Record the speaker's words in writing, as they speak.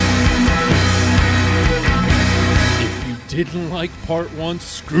didn't like part 1,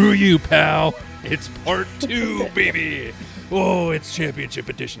 screw you, pal. It's part 2, baby. Oh, it's championship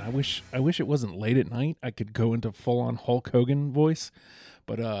edition. I wish it wasn't late at night. I could go into full-on Hulk Hogan voice,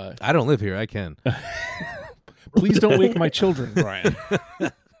 but I don't live here. I can. Please don't wake my children, Brian.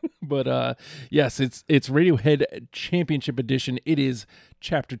 But yes, it's Radiohead Championship Edition. It is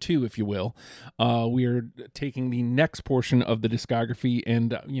Chapter 2, if you will. We are taking the next portion of the discography,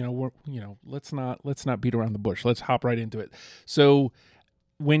 and let's not beat around the bush. Let's hop right into it. So,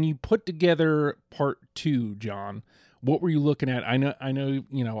 when you put together Part 2, John, what were you looking at? I know,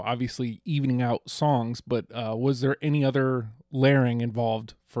 obviously evening out songs, but was there any other layering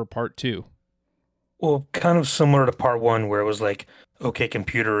involved for Part 2? Well, kind of similar to part 1, where it was like, OK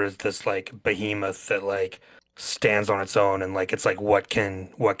Computer is this like behemoth that like stands on its own, and like it's like what can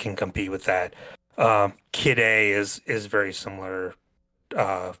compete with that. Kid A is very similar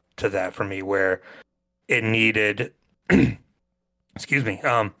to that for me, where it needed excuse me,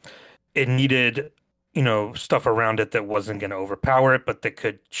 it needed stuff around it that wasn't going to overpower it, but that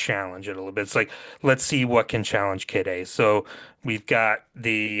could challenge it a little bit. It's like, let's see what can challenge Kid A. So we've got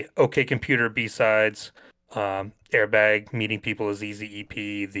the OK Computer B-sides, Airbag, Meeting People is Easy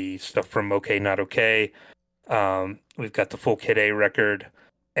EP, the stuff from OK Not OK. We've got the full Kid A record,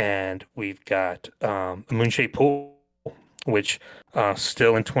 and we've got a Moonshaped Pool, which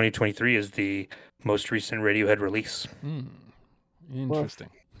still in 2023 is the most recent Radiohead release. Interesting.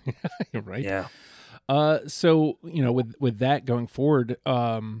 You're right. Yeah. So, with that going forward,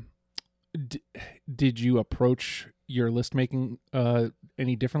 did you approach your list making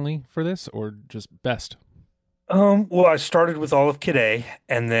any differently for this, or just best? Well, I started with all of Kid A,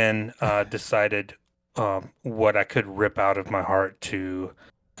 and then decided what I could rip out of my heart to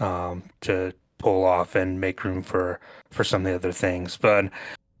pull off and make room for some of the other things. But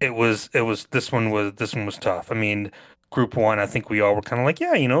this one was tough. I mean, Group 1, I think we all were kind of like,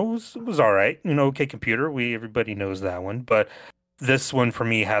 yeah, it was all right. OK Computer, everybody knows that one. But this one for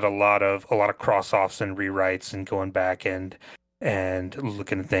me had a lot of cross-offs and rewrites, and going back and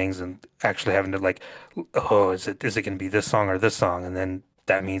looking at things, and actually having to like, oh, is it going to be this song or this song? And then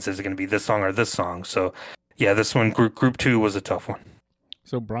that means, is it going to be this song or this song? So yeah, this one, Group 2 was a tough one.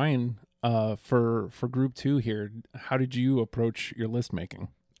 So Brian, for Group 2 here, how did you approach your list making?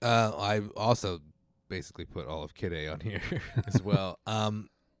 I also basically put all of Kid A on here as well.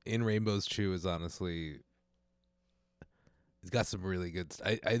 In Rainbow's Chew is honestly, it's got some really good.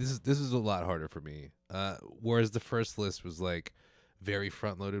 This is a lot harder for me. Whereas the first list was like very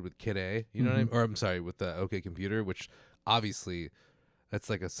front loaded with Kid A, you know what I mean? Or I'm sorry, with the OK Computer, which obviously that's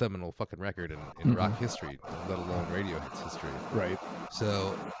like a seminal fucking record in rock history, let alone Radiohead's history. Right.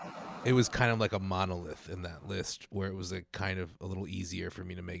 So it was kind of like a monolith in that list, where it was like kind of a little easier for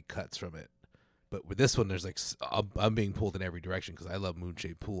me to make cuts from it. But with this one, there's like, I'm being pulled in every direction, because I love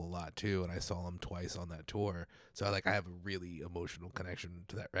Moonshaped Pool a lot too, and I saw him twice on that tour. So I have a really emotional connection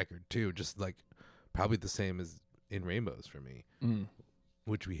to that record too, just like probably the same as In Rainbows for me,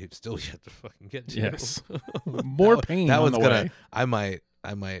 which we have still yet to fucking get to. Yes, more pain. That one's gonna. I might.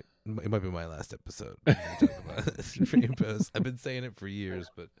 It might be my last episode. Talk about Rainbows. I've been saying it for years,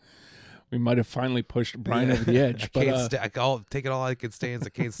 but. We might have finally pushed Brian over the edge. I'll take it all I can stand. I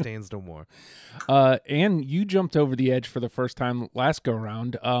can't stand no more. And you jumped over the edge for the first time last go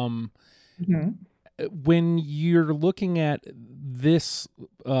around. When you're looking at this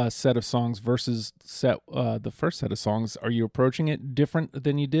set of songs versus the first set of songs, are you approaching it different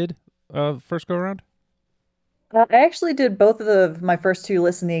than you did first go around? I actually did both of my first 2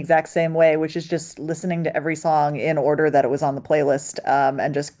 lists in the exact same way, which is just listening to every song in order that it was on the playlist,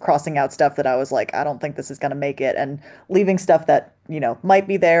 and just crossing out stuff that I was like, I don't think this is going to make it, and leaving stuff that, might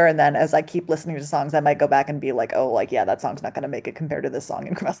be there. And then as I keep listening to songs, I might go back and be like, oh, like, yeah, that song's not going to make it compared to this song,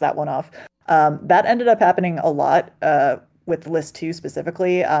 and cross that one off. That ended up happening a lot with list 2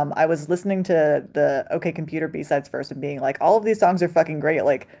 specifically. I was listening to the OK Computer B-sides first and being like, all of these songs are fucking great.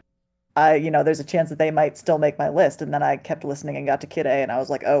 Like, there's a chance that they might still make my list. And then I kept listening and got to Kid A, and I was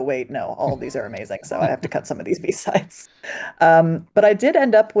like, oh, wait, no, all of these are amazing. So I have to cut some of these B-sides. But I did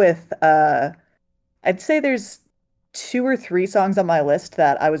end up with, I'd say there's 2 or 3 songs on my list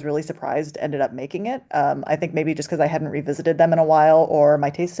that I was really surprised ended up making it. I think maybe just because I hadn't revisited them in a while, or my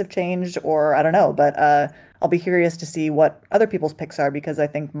tastes have changed, or I don't know. But I'll be curious to see what other people's picks are, because I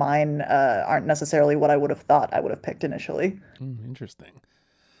think mine aren't necessarily what I would have thought I would have picked initially. Interesting.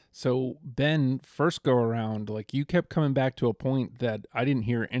 So Ben, first go around, like, you kept coming back to a point that I didn't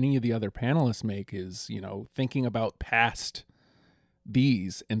hear any of the other panelists make, is, thinking about past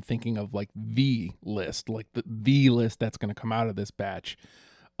these and thinking of like the list, like the list that's going to come out of this batch.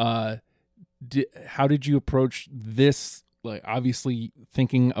 How did you approach this like obviously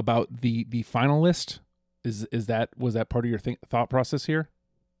thinking about the final list? Was that part of your thought process here?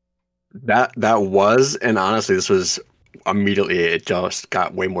 That was, and honestly, this was immediately, it just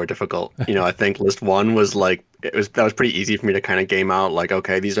got way more difficult. I think list one was like that was pretty easy for me to kind of game out. Like,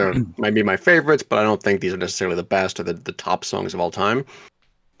 okay, these are might be my favorites, but I don't think these are necessarily the best or the top songs of all time.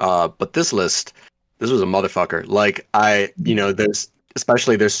 But this list, this was a motherfucker. Like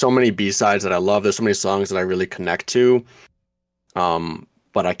there's so many B-sides that I love. There's so many songs that I really connect to.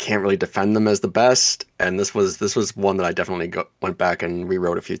 But I can't really defend them as the best. And this was one that I definitely went back and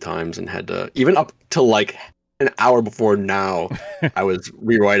rewrote a few times and had to, even up to like an hour before now, I was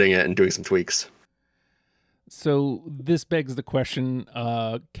rewriting it and doing some tweaks. So this begs the question,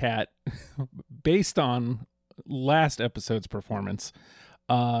 Kat, based on last episode's performance,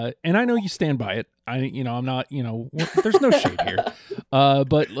 and I know you stand by it. I'm not, there's no shade here.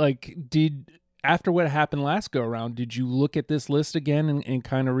 But like, after what happened last go around, did you look at this list again and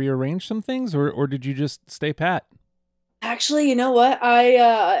kind of rearrange some things, or did you just stay pat? Actually, you know what?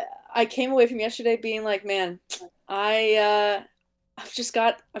 I came away from yesterday being like, man, I've just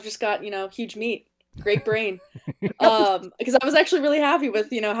got huge meat, great brain. Because I was actually really happy with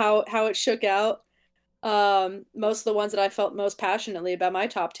how it shook out. Most of the ones that I felt most passionately about my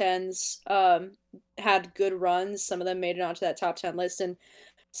top 10s had good runs. Some of them made it onto that top 10 list, and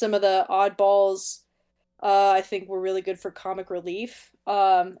some of the oddballs I think were really good for comic relief.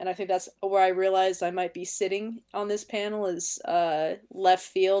 And I think that's where I realized I might be sitting on this panel is left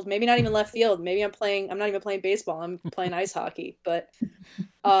field. Maybe not even left field. Maybe I'm not even playing baseball. I'm playing ice hockey. But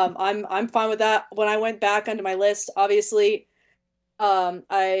I'm fine with that. When I went back onto my list, obviously I'm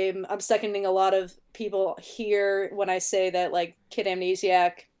seconding a lot of people here when I say that like Kid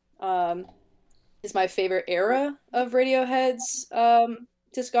Amnesiac is my favorite era of Radiohead's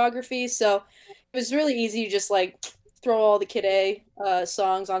discography. So it was really easy to just like throw all the Kid A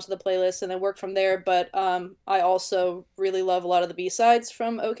songs onto the playlist and then work from there. But I also really love a lot of the B-sides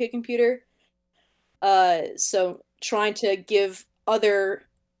from OK Computer. So trying to give other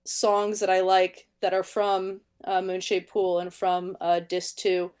songs that I like that are from Moonshaped Pool and from Disc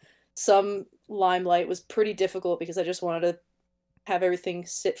 2 some limelight was pretty difficult because I just wanted to have everything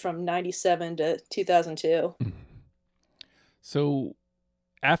sit from 97 to 2002. So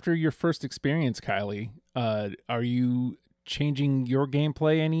after your first experience, Kylie, are you changing your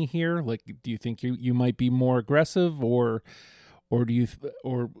gameplay any here? Like, do you think you might be more aggressive, or do you,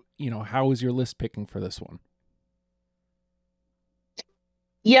 how is your list picking for this one?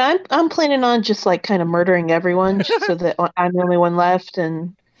 Yeah, I'm planning on just like kind of murdering everyone just so that I'm the only one left,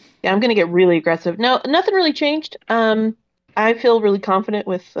 and yeah, I'm gonna get really aggressive. No, nothing really changed. I feel really confident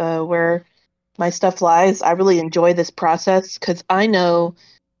with where my stuff lies. I really enjoy this process because I know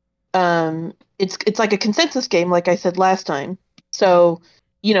it's like a consensus game, like I said last time. So,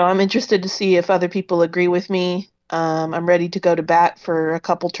 I'm interested to see if other people agree with me. I'm ready to go to bat for a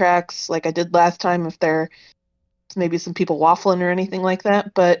couple tracks like I did last time if there's maybe some people waffling or anything like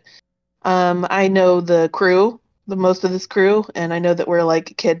that. But I know the most of this crew, and I know that we're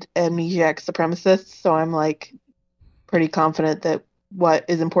like Kid Amnesiac supremacists, so I'm like pretty confident that what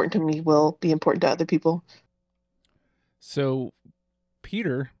is important to me will be important to other people. So,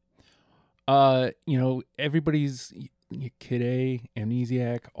 Peter, everybody's Kid A,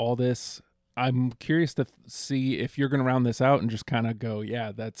 Amnesiac, all this. I'm curious to see if you're going to round this out and just kind of go,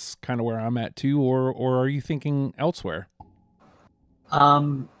 yeah, that's kind of where I'm at too, or are you thinking elsewhere?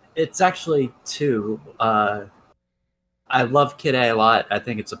 It's actually two. I love Kid A lot. I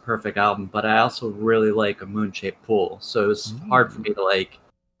think it's a perfect album, but I also really like A Moonshaped Pool. So it's hard for me to like,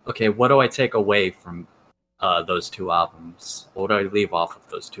 okay, what do I take away from those two albums? What do I leave off of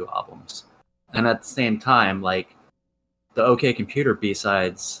those two albums? And at the same time, like the OK Computer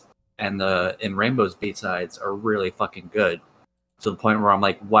B-sides and the In Rainbow's B-sides are really fucking good. To the point where I'm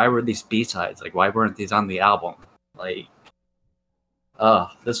like, why were these B-sides? Like, why weren't these on the album? Like,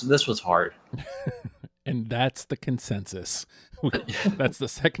 this was hard. And that's the consensus. That's the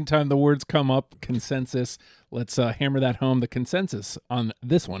second time the words come up, consensus. Let's hammer that home. The consensus on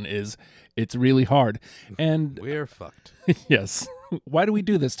this one is it's really hard. And we're fucked. Yes. Why do we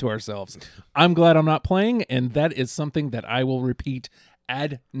do this to ourselves? I'm glad I'm not playing, and that is something that I will repeat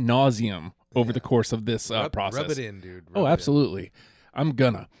ad nauseum over the course of this process. Rub it in, dude. Absolutely. I'm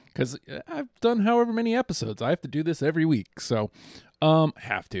gonna, because I've done however many episodes. I have to do this every week, so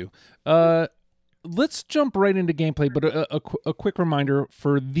have to. Let's jump right into gameplay, but a quick reminder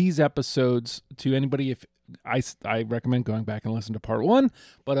for these episodes to anybody, if I recommend going back and listen to part 1,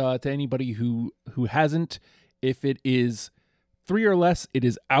 but to anybody who hasn't, if it is 3 or less, it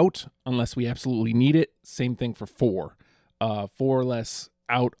is out unless we absolutely need it. Same thing for 4. 4 or less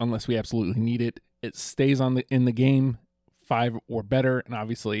out unless we absolutely need it. It stays in the game, 5 or better, and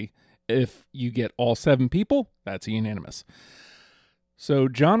obviously if you get all 7 people, that's a unanimous. So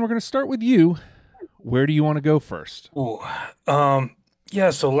John, we're going to start with you. Where do you want to go first? Ooh, yeah.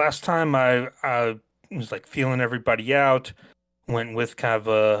 So last time I was like feeling everybody out, went with kind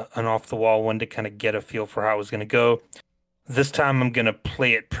of an off the wall one to kind of get a feel for how it was going to go. This time I'm going to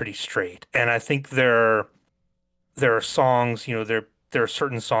play it pretty straight, and I think there are songs, there are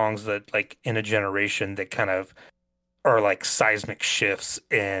certain songs that like in a generation that kind of are like seismic shifts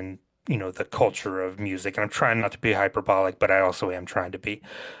in the culture of music. And I'm trying not to be hyperbolic, but I also am trying to be.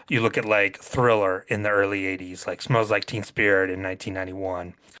 You look at like Thriller in the early 80s, like Smells Like Teen Spirit in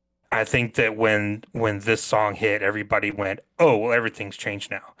 1991. I think that when this song hit, everybody went, oh, well, everything's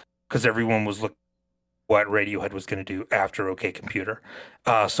changed now, because everyone was looking at what Radiohead was going to do after OK Computer.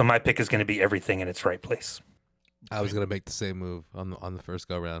 So my pick is going to be Everything in Its Right Place. I was gonna make the same move on the first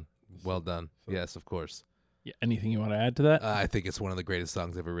go round. Well done. Yes, of course. Yeah, anything you want to add to that? I think it's one of the greatest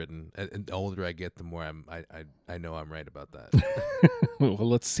songs ever written. And the older I get, the more I know I'm right about that. Well,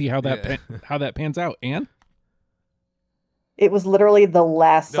 let's see how that pans out. Anne? It was literally the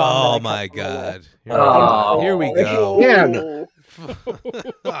last song. Oh that I my cut through God! with. Here we go. Yeah.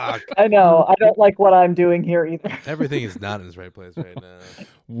 Fuck. I know. I don't like what I'm doing here either. Everything is not in its right place right now.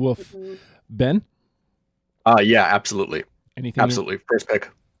 Woof. Ben? Yeah, absolutely. Anything? Absolutely. First pick.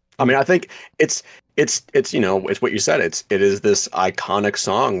 I mean, I think it's it's what you said. It is this iconic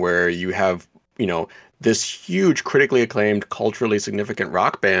song where you have, this huge critically acclaimed, culturally significant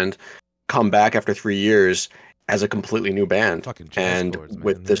rock band come back after 3 years as a completely new band. Fucking jazz And chords, man.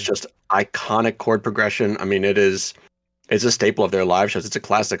 with this just iconic chord progression. I mean, it's a staple of their live shows. It's a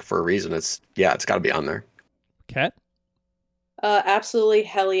classic for a reason. It's got to be on there. Kat? Absolutely,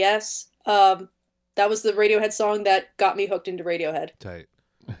 hell yes. That was the Radiohead song that got me hooked into Radiohead. Tight.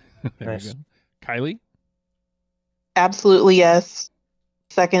 There Nice. we go. Kylie? Absolutely yes.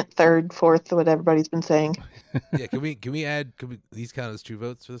 Second, third, fourth, what everybody's been saying. Yeah, can we add? These count as 2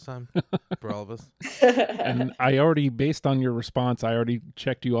 votes for this time for all of us? And I already, based on your response, I already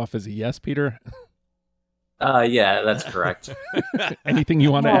checked you off as a yes, Peter. Yeah, that's correct. Anything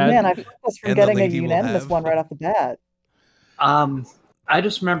you want Oh to add? man, I feel us from And the getting a lady will unanimous have- one right off the bat. I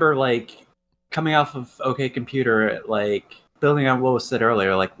just remember like coming off of OK Computer, like building on what was said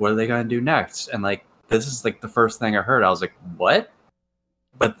earlier, like what are they going to do next? And like this is like the first thing I heard. I was like, what?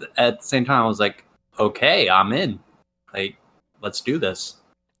 But at the same time, I was like, okay, I'm in. Like, let's do this.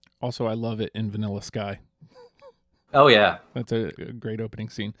 Also, I love it in Vanilla Sky. Oh yeah. That's a great opening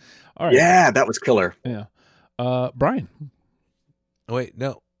scene. All right. Yeah, that was killer. Yeah. Brian, Oh, wait,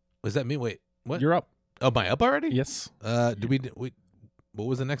 no. Was that me? Wait, what? you're up. Oh, am I up already? Yes. Did we? What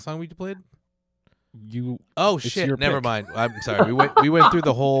was the next song we played? You. Oh It's shit! your Never pick. mind. I'm sorry. We went through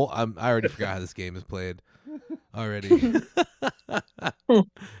the whole. I already forgot how this game is played. Already. I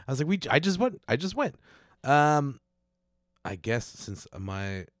was like, I just went. I guess since I'm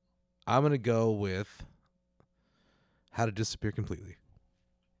gonna go with How to Disappear Completely.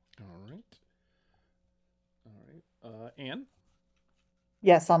 All right. Anne?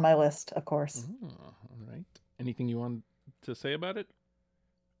 Yes, on my list, of course. All right. Anything you want to say about it?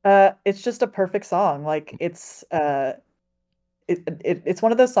 It's just a perfect song. Like it's it's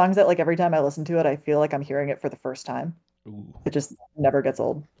one of those songs that like every time I listen to it, I feel like I'm hearing it for the first time. Ooh, It just never gets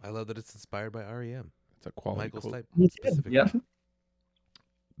old. I love that it's inspired by REM. it's a quality Michael quote. Stipe Me too. specifically. Yep.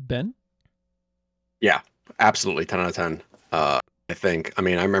 Ben? Absolutely, 10 out of 10. I think. I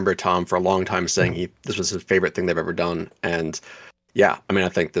mean, I remember Tom for a long time saying this was his favorite thing they've ever done, and yeah, I mean, I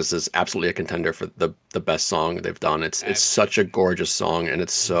think this is absolutely a contender for the best song they've done. It's such a gorgeous song, and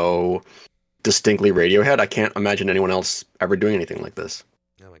it's so distinctly Radiohead. I can't imagine anyone else ever doing anything like this.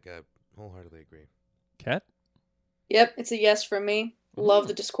 Oh my god, wholeheartedly agree. Kat? Yep, it's a yes from me. Love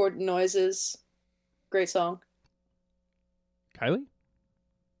the discordant noises. Great song. Kylie?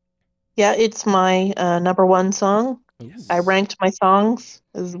 Yeah, it's my number one song. Yes. I ranked my songs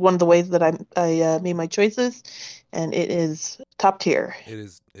as one of the ways that I made my choices, and it is top tier.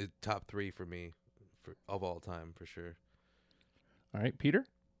 It's top 3 for me of all time for sure. All right, Peter?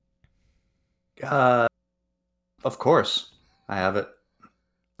 Of course, I have it.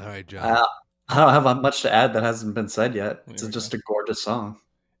 All right, John. I don't have much to add that hasn't been said yet. It's There we just a gorgeous song.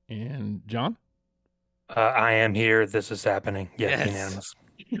 And John? I am here. This is happening. Yeah, Yes. unanimous.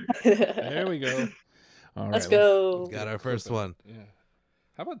 There we go. All right, Let's go. Got our first one. Yeah.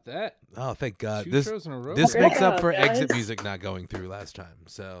 How about that? Oh, thank God. 2 This shows in a row. this Great makes up job, for guys. exit music not going through last time.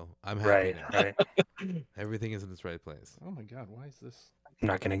 So I'm happy Right, now. right. Everything is in its right place. Oh my God, why is this? I'm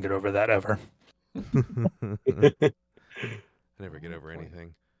not going to get over that ever. I never get over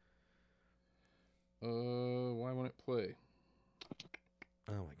anything. Why won't it play?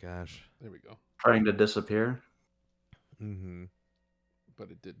 Oh my gosh. There we go. Trying to disappear. Mm-hmm.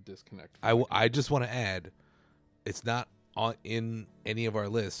 But it did disconnect. I just want to add, it's not in any of our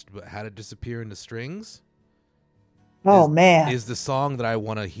list, but How to Disappear into Strings Oh man. is the song that I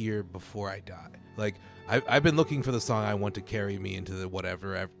want to hear before I die. Like, I've been looking for the song I want to carry me into the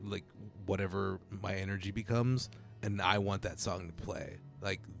whatever my energy becomes, and I want that song to play.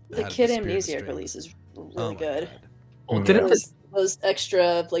 Like, The How to Kid Disappear into Amnesiac Strings. release is Oh really my good. God. Well, didn't Those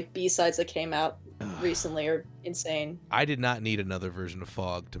extra like B-sides that came out recently are insane. I did not need another version of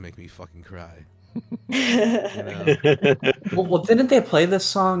Fog to make me fucking cry. didn't they play this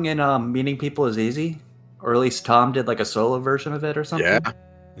song in Meeting People is Easy? Or at least Tom did like a solo version of it or something? Yeah.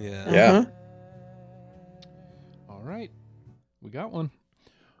 Yeah. Yeah. All right. We got one.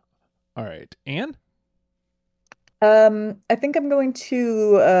 All right. Anne? I think I'm going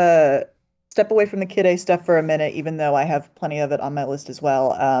to step away from the Kid A stuff for a minute, even though I have plenty of it on my list as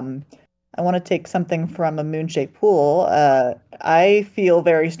well. I want to take something from A Moon-Shaped Pool. I feel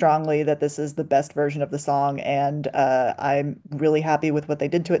very strongly that this is the best version of the song, and I'm really happy with what they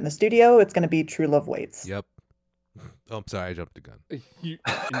did to it in the studio. It's going to be True Love Waits. Yep. Oh, I'm sorry, I jumped the gun. Indeed you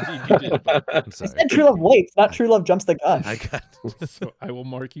did. But I'm I sorry. said True Love Waits, not True Love Jumps the Gun. I got so I will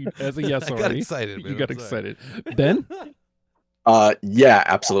mark you as a yes I got already. excited. You man, got I'm sorry. excited. Ben? Yeah,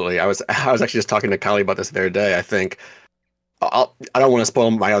 absolutely. I was actually just talking to Kylie about this the other day. I think I don't want to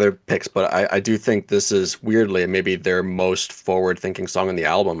spoil my other picks, but I do think this is weirdly maybe their most forward-thinking song on the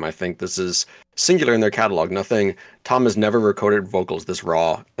album. I think this is singular in their catalog. Tom has never recorded vocals this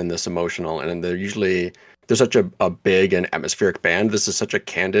raw and this emotional, and they're such a big and atmospheric band. This is such a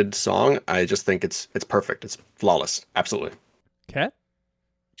candid song. I just think it's perfect. It's flawless. Absolutely. Kat?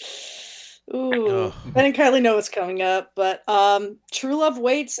 Ooh, Ugh. Ben and Kylie know what's coming up, but True Love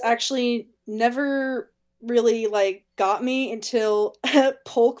Waits actually never really like got me until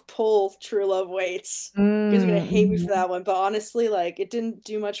Polk Pull True Love Waits. You guys are gonna hate me for that one, but honestly, like it didn't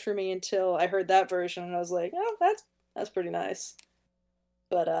do much for me until I heard that version, and I was like, oh, that's pretty nice.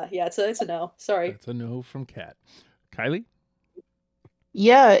 But yeah, it's a no. Sorry. That's a no from Kat. Kylie?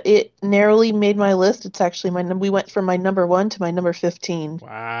 Yeah, it narrowly made my list. It's actually we went from my number 1 to my number 15.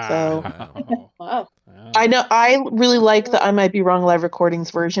 Wow. Wow. I know I really like the I Might Be Wrong live recordings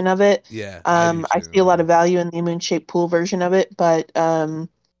version of it. Yeah. I see a lot of value in the Moon-Shaped Pool version of it, but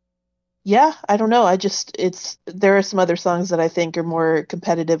yeah, I don't know. There are some other songs that I think are more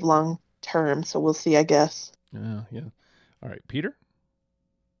competitive long term, so we'll see, I guess. Yeah. All right, Peter?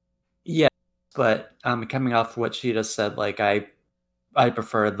 Yeah, but coming off what she just said, like I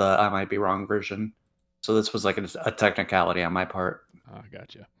prefer the I Might Be Wrong version. So this was like a technicality on my part.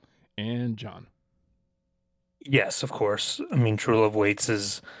 Gotcha. And John? Yes, of course. I mean, True Love Waits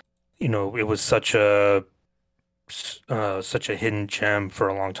is, it was such a hidden gem for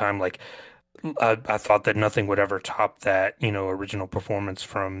a long time. Like, I thought that nothing would ever top that, original performance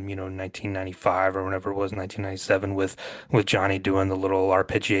from, 1995 or whenever it was, 1997, with Johnny doing the little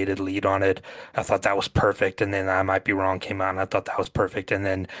arpeggiated lead on it. I thought that was perfect. And then I Might Be Wrong came out, and I thought that was perfect. And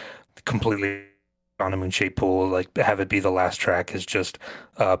then completely on A Moon-Shaped Pool, like have it be the last track is just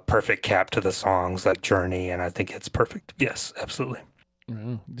a perfect cap to the songs, like Journey, and I think it's perfect. Yes, absolutely.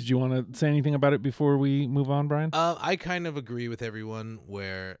 Did you want to say anything about it before we move on, Brian? I kind of agree with everyone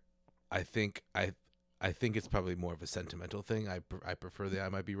where I think it's probably more of a sentimental thing. I prefer the I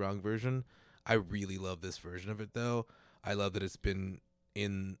Might Be Wrong version. I really love this version of it, though. I love that it's been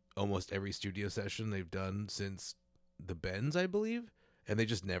in almost every studio session they've done since the Bends, I believe, and they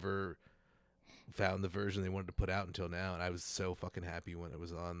just never found the version they wanted to put out until now, and I was so fucking happy when it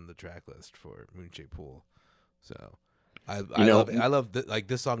was on the track list for Moon-Shaped Pool. So I love it. I love that. Like,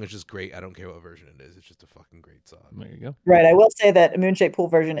 this song is just great. I don't care what version it is. It's just a fucking great song. There you go. Right. I will say that A Moon-Shaped Pool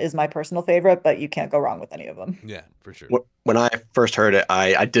version is my personal favorite, but you can't go wrong with any of them. Yeah, for sure. When I first heard it,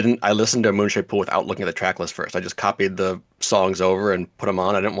 I listened to Moon-Shaped Pool without looking at the track list first. I just copied the songs over and put them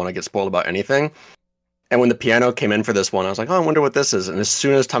on. I didn't want to get spoiled about anything. And when the piano came in for this one, I was like, oh, I wonder what this is. And as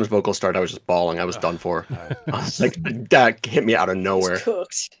soon as Tom's vocals started, I was just bawling. I was done for. I was like, that hit me out of nowhere. He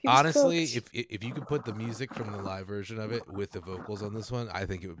was Honestly, cooked. if you could put the music from the live version of it with the vocals on this one, I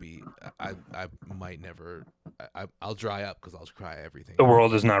think it would be. I might never. I'll dry up because I'll cry everything. The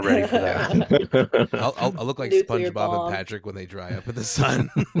world is not ready for that. I'll look like Nuclear SpongeBob bomb. and Patrick when they dry up in the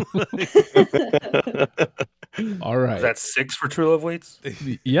sun. All right. Is that 6 for True Love Waits?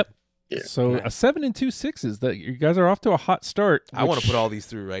 Yep. Yeah. So a 7 and 2 6s. That you guys are off to a hot start. I want to put all these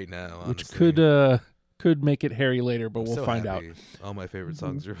through right now. which Honestly. could make it hairy later, but I'm we'll so find happy. All my favorite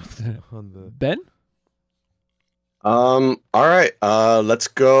songs are on the. Ben? All right. Let's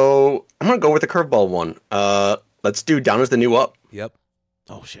go. I'm gonna go with the curveball one. Let's do Down is the New Up. Yep.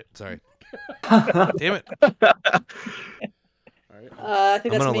 Oh shit. Sorry. Damn it. I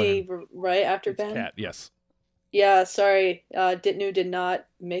think I'm that's gonna me, right after It's Ben. Cat, yes. Yeah, sorry. Ditnu did not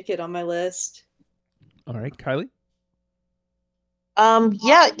make it on my list. All right, Kylie.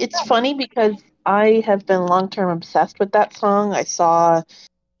 Yeah, it's funny because I have been long-term obsessed with that song. I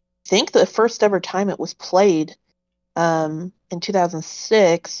think the first ever time it was played, in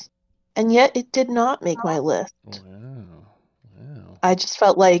 2006, and yet it did not make my list. Wow. I just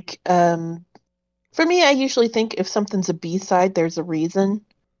felt like, for me, I usually think if something's a B-side, there's a reason.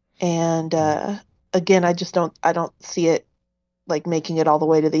 And again, I don't see it like making it all the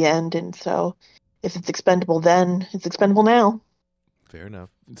way to the end. And so if it's expendable then, it's expendable now. Fair enough.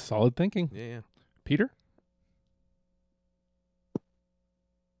 Solid thinking. Yeah. Peter?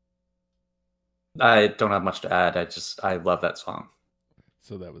 I don't have much to add. I love that song.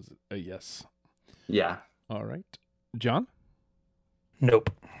 So that was a yes. Yeah. All right. John? Nope.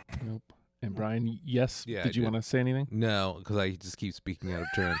 Nope. And Brian, yes. Yeah, Did you want to say anything? No, because I just keep speaking out of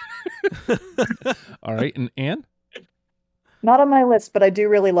turn. All right. And Anne? Not on my list, but I do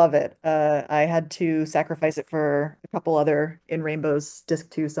really love it. I had to sacrifice it for a couple other In Rainbow's Disc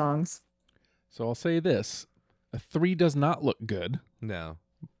 2 songs. So I'll say this. A 3 does not look good. No.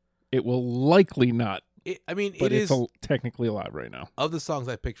 It will likely not, it but is technically alive right now. of the songs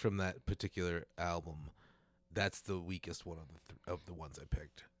I picked from that particular album. That's the weakest one of the ones I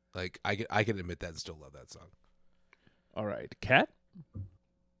picked. Like I can admit that and still love that song. All right. Kat?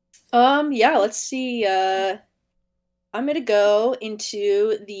 Yeah, let's see. I'm gonna go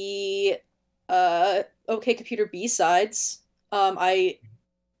into the OK Computer B-sides. I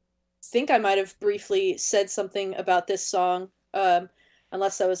think I might have briefly said something about this song,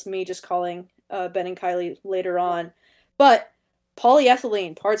 unless that was me just calling Ben and Kylie later on. But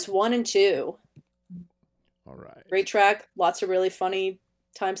Polyethylene, parts 1 and 2. All right. Great track, lots of really funny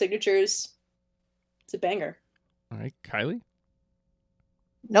time signatures. It's a banger. All right. Kylie?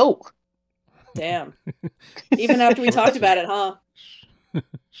 No. Damn. Even after we talked about it, huh? Sure.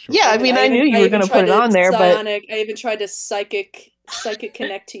 Yeah, I mean, I knew you were going to put it on there, but I even tried to psychic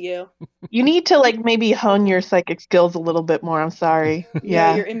connect to you. you need to like maybe hone your psychic skills a little bit more. I'm sorry. Yeah,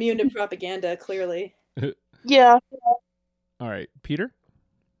 Yeah. you're immune to propaganda, clearly. Yeah. All right. Peter?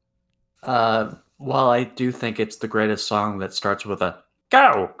 While I do think it's the greatest song that starts with a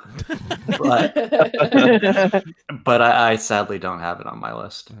go, but but I sadly don't have it on my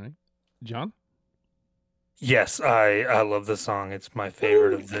list. All right. John? Yes, I love this song. It's my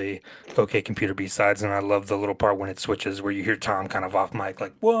favorite of the OK Computer B-sides, and I love the little part when it switches where you hear Tom kind of off mic,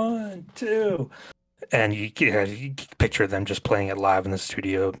 like 1, 2, and you picture them just playing it live in the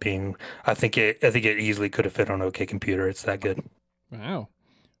studio. I think it easily could have fit on OK Computer. It's that good. Wow.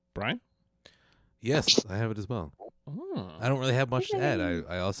 Brian? Yes, I have it as well. Oh. I don't really have much to add.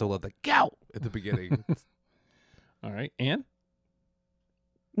 I also love the "gow" at the beginning. All right. Anne?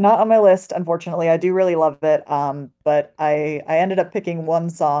 Not on my list, unfortunately. I do really love it. But I ended up picking one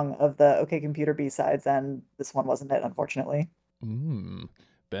song of the OK Computer B-sides, and this one wasn't it, unfortunately.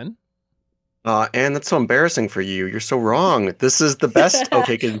 Ben? And that's so embarrassing for you. You're so wrong. This is the best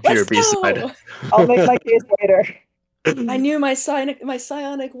OK Computer Let's B-side. go! I'll make my case later. I knew my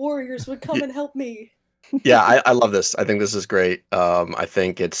psionic warriors would come and help me. Yeah, I love this. I think this is great. I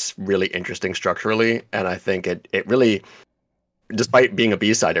think it's really interesting structurally, and I think it really, despite being a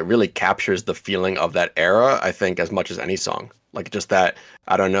B-side, it really captures the feeling of that era, I think, as much as any song. Like just that,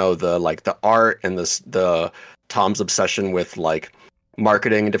 I don't know, the art and the Tom's obsession with like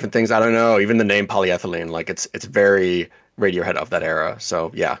marketing and different things. I don't know, even the name polyethylene, like it's very Radiohead of that era.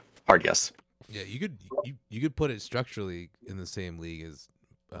 So yeah, hard yes. Yeah, you could put it structurally in the same league as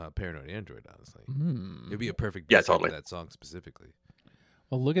Paranoid Android. Honestly, it'd be a perfect Yeah, B-side totally. for that song specifically.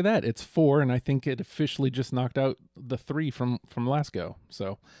 Well, look at that. It's 4, and I think it officially just knocked out the 3 from last go.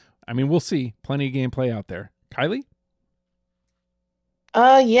 So, I mean, we'll see. Plenty of gameplay out there. Kylie?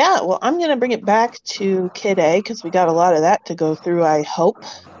 Yeah, well, I'm gonna bring it back to Kid A because we got a lot of that to go through, I hope.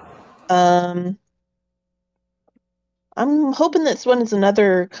 I'm hoping this one is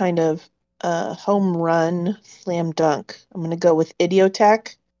another kind of home run slam dunk. I'm gonna go with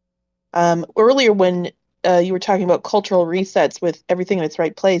Idiotech. Earlier when you were talking about cultural resets with everything in its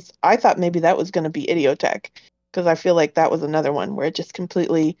right place, I thought maybe that was gonna be Idiotech because I feel like that was another one where it just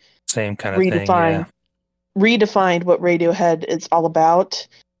completely Same kind of thing. Yeah. redefined what Radiohead is all about.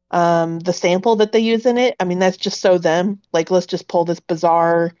 The sample that they use in it, I mean, that's just so them. Like, let's just pull this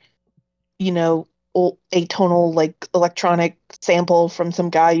bizarre, atonal, like, electronic sample from some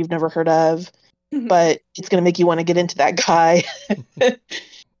guy you've never heard of. but it's going to make you want to get into that guy.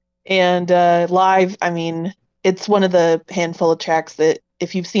 And live, I mean, it's one of the handful of tracks that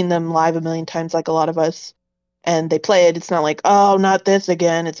if you've seen them live a million times, like a lot of us, and they play it, it's not like, oh, not this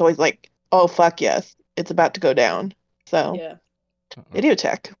again. It's always like, oh, fuck yes, it's about to go down. So, Yeah.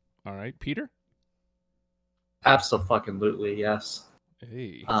 Radiohead. All right, Peter. Absolutely, yes.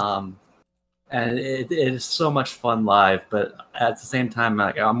 Hey. And it is so much fun live, but at the same time,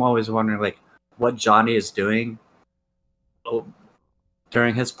 like I'm always wondering, like, what Johnny is doing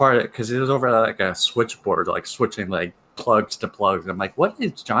during his part, because he was over at like a switchboard, like switching like plugs to plugs. I'm like, what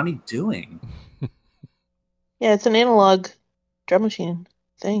is Johnny doing? Yeah, it's an analog drum machine,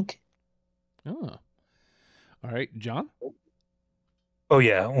 I think. Oh. All right, John. Oh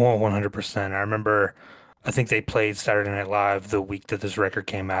yeah, 100%. I remember, I think they played Saturday Night Live the week that this record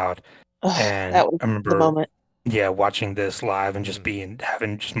came out, Ugh, and that was I remember the moment. yeah, watching this live and just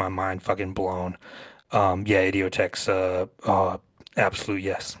having just my mind fucking blown. Yeah, Idiotech's absolute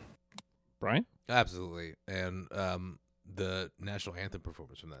yes. Brian. Absolutely, and the national anthem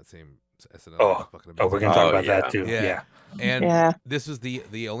performance from that same SNL. Oh, fucking we're amazing. gonna talk Oh, about yeah. that too. Yeah. And Yeah. this is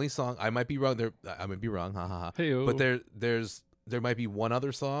the only song. I might be wrong. I might be wrong. Ha ha ha. Hey-o. But there might be one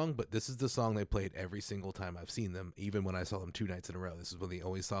other song, but this is the song they played every single time I've seen them, even when I saw them 2 nights in a row. This is one of the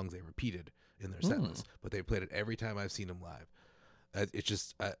only songs they repeated in their set list, but they played it every time I've seen them live. It's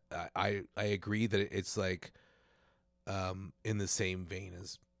just I agree that it's like in the same vein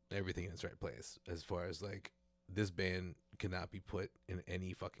as everything in its right place, as far as like this band cannot be put in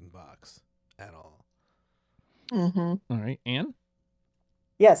any fucking box at all. Mm-hmm. All right, Anne.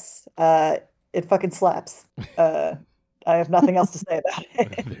 Yes, it fucking slaps. I have nothing else to say about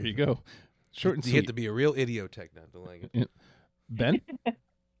it. There you go. Short and You have sweet. to be a real Idiotech now to like it. Ben.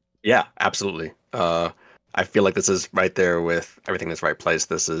 Yeah, absolutely. I feel like this is right there with everything that's right place.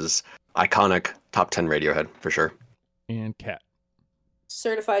 This is iconic top 10 Radiohead for sure. And Kat.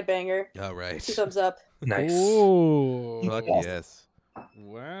 Certified banger. All right. 2 thumbs up. Nice. Oh. Fuck yes.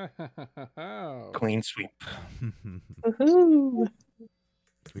 Wow. Clean sweep. Woohoo.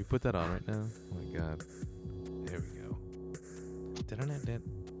 Can we put that on right now? Oh my god. There we go. Dun-dun-dun-dun.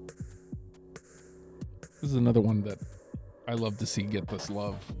 This is another one that I love to see get this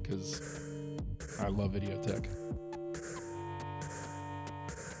love because I love Idiotech.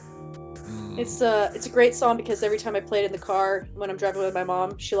 It's a great song because every time I play it in the car when I'm driving with my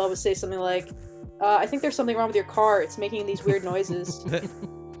mom, she'll always say something like, I think there's something wrong with your car. It's making these weird noises.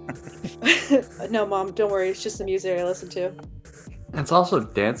 No, Mom, don't worry. It's just the music I listen to. It's also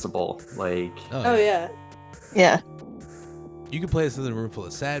danceable. Like, Oh, yeah. Yeah. You can play this in a room full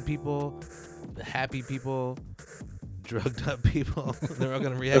of sad people, the happy people, drugged up people. They're all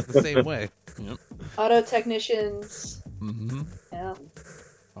going to react the same way. Yep. Auto technicians. Mm-hmm. Yeah.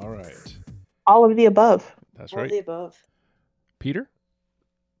 All right. All of the above. That's All of right. the above. Peter.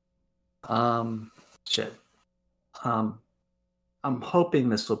 shit. I'm hoping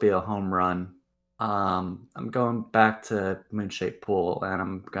this will be a home run. I'm going back to Moonshaped Pool, and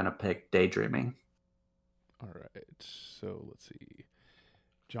I'm gonna pick Daydreaming. All right. So let's see.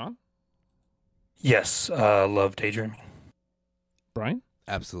 John. Yes, love Daydreaming. Brian.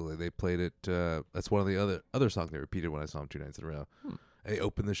 Absolutely. They played it. That's one of the other songs they repeated when I saw them 2 nights in a row. They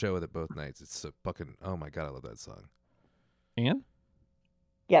opened the show with it both nights. It's a fucking, oh my god, I love that song. Anne.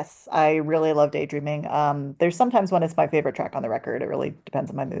 Yes, I really love Daydreaming. There's sometimes when it's my favorite track on the record. It really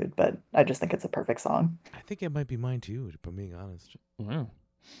depends on my mood, but I just think it's a perfect song. I think it might be mine too, if I'm being honest. Wow.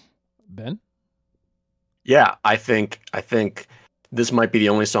 Ben. Yeah, I think this might be the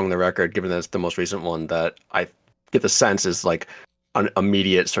only song on the record, given that it's the most recent one, that I get the sense is like an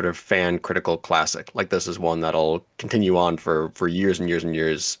immediate sort of fan critical classic. Like this is one that'll continue on for years and years and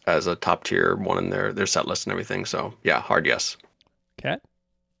years as a top tier one in their set list and everything. So yeah, hard yes. Kat.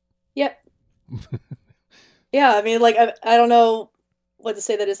 Yep. Yeah, I mean, like, I don't know what to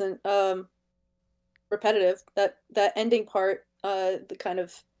say that isn't repetitive. That ending part, the kind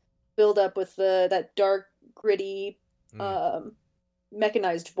of build up with that dark, gritty,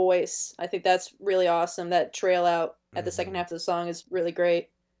 mechanized voice. I think that's really awesome. That trail out at the second half of the song is really great.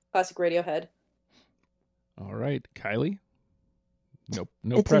 Classic Radiohead. All right. Kylie. Nope.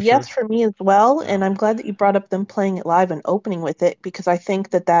 No It's pressure. a yes for me as well, and I'm glad that you brought up them playing it live and opening with it, because I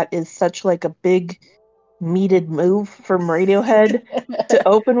think that is such like a big meated move from Radiohead to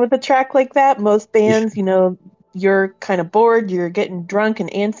open with a track like that. Most bands, you know, you're kind of bored, you're getting drunk and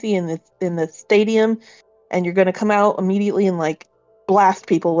antsy in the stadium, and you're going to come out immediately and like blast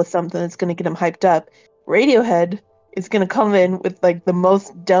people with something that's going to get them hyped up. Radiohead is going to come in with like the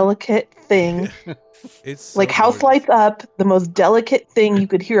most delicate thing. It's Like so House gorgeous. Lights Up, the most delicate thing. You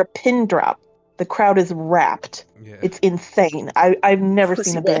could hear a pin drop. The crowd is rapt. Yeah. It's insane. I've never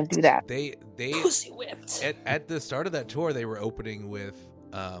Pussy seen a band whipped. do that. They Pussy whipped. at the start of that tour they were opening with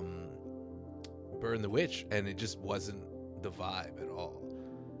Burn the Witch, and it just wasn't the vibe at all.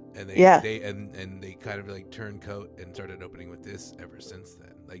 And they they kind of like turned coat and started opening with this ever since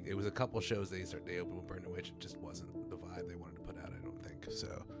then. Like it was a couple shows they opened with Burn the Witch, it just wasn't the vibe they wanted to put out, I don't think.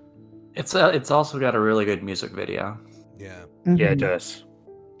 So It's also got a really good music video. yeah. Yeah, it Mhm. does.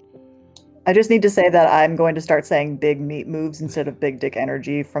 I just need to say that I'm going to start saying big meat moves instead of big dick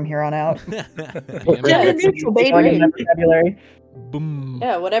energy from here on out. Yeah, It's neutral, going in baby. my vocabulary. Boom.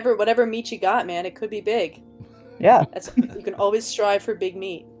 Yeah, whatever meat you got, man, it could be big. Yeah. You can always strive for big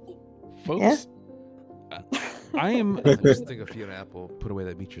meat. Folks, I am Just think of Fiona Apple, put away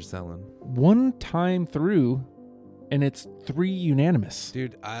that meat you're selling. one time through, and it's 3 unanimous.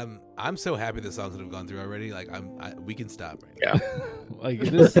 Dude, I'm so happy the songs that have gone through already. Like we can stop right Yeah. Like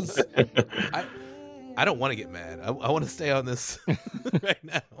this is I don't want to get mad. I want to stay on this right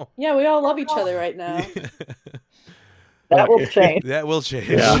now. Yeah, we all love each other right now. That will change. That will change.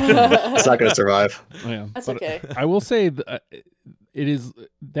 Yeah. It's not going to survive. yeah. That's But okay. I will say it is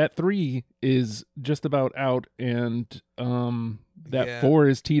that 3 is just about out, and that Yeah. 4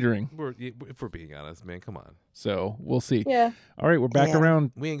 is teetering. If we're being honest, man, come on. So we'll see. Yeah. All right, we're back Yeah.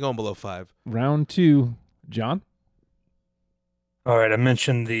 around We ain't going below 5. round 2. John. All right, I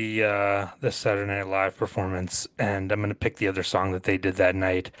mentioned the Saturday Night Live performance, and I'm going to pick the other song that they did that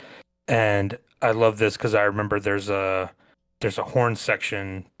night. And I love this because I remember there's a horn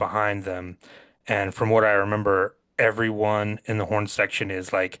section behind them, and from what I remember, everyone in the horn section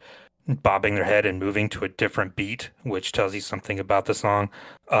is like bobbing their head and moving to a different beat, which tells you something about the song.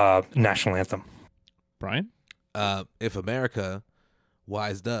 National anthem. Brian. If America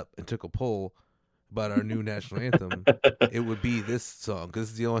wised up and took a poll about our new national anthem, it would be this song, because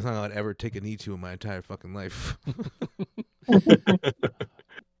this is the only song I'd ever take a knee to in my entire fucking life.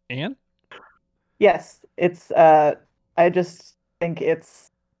 Anne. Yes, it's I just think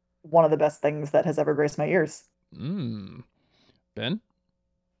it's one of the best things that has ever graced my ears. Ben.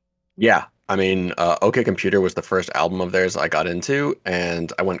 Yeah. I mean, OK Computer was the first album of theirs I got into,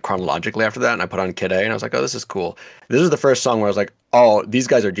 and I went chronologically after that, and I put on Kid A, and I was like, oh, this is cool. This is the first song where I was like, oh, these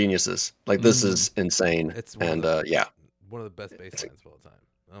guys are geniuses. Like, this is insane. It's and yeah, yeah. one of the best bass lines of all time.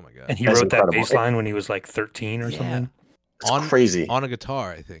 Oh my god. And he That's wrote that incredible. bass line when he was like 13 or Yeah. something. It's crazy. On a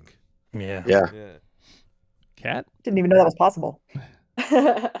guitar, I think. Yeah. Yeah. Yeah. Cat. Didn't even know that was possible.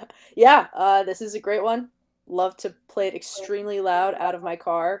 Yeah, this is a great one. Love to play it extremely loud out of my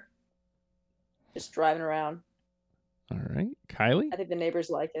car. Just driving around. All right. Kylie. I think the neighbors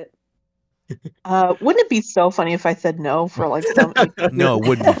like it. Wouldn't it be so funny if I said no for like some? No, it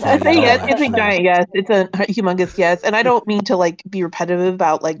wouldn't be funny. It's a at all, yes. It's a actually. giant yes. It's a humongous yes. And I don't mean to like be repetitive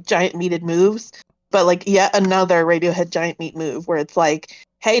about like giant meated moves, but like yet another Radiohead giant meat move where it's like,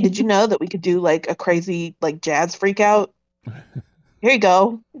 hey, did you know that we could do like a crazy like jazz freak out? Here you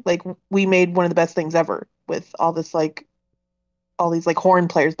go. Like we made one of the best things ever with all this like all these like horn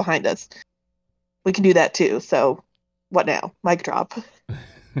players behind us. We can do that too. So what now? Mic drop.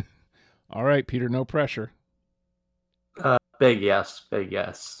 All right, Peter. No pressure. Big yes, big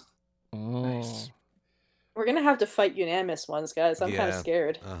yes. Oh. Nice. We're gonna have to fight unanimous ones, guys. I'm kind of Yeah.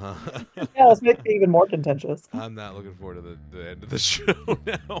 scared. Uh-huh. Yeah, let's make it even more contentious. I'm not looking forward to the end of the show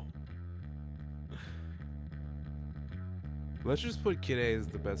now. Let's just put Kid A as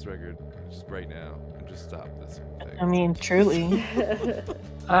the best record just right now and just stop this whole thing. I mean, truly.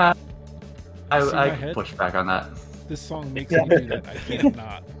 I See my I head? can push back on that. This song makes me do that. I can't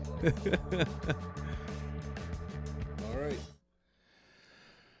not. All right.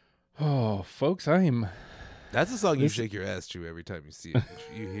 Oh, folks, That's a song you This- shake your ass to every time you see it.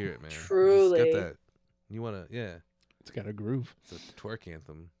 You hear it, man. Truly. It's got that. You wanna, yeah. It's got a groove. It's a twerk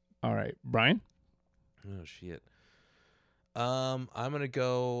anthem. All right, Brian. Oh shit. I'm gonna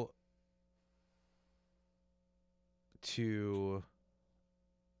go to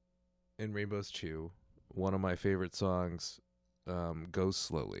In Rainbows 2, one of my favorite songs, Goes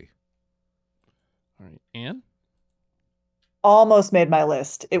Slowly. All right, Anne. Almost made my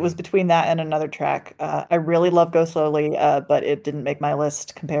list. It was between that and another track. I really love Go Slowly, but it didn't make my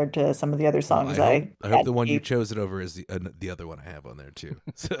list compared to some of the other songs. I hope had the one you keep. chose it over is the other one I have on there too.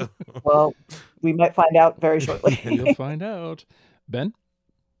 So Well, we might find out very shortly. You'll find out. Ben.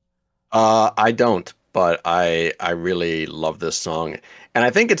 I don't, but I really love this song, and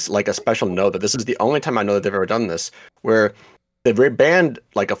I think it's like a special note that this is the only time I know that they've ever done this, where the band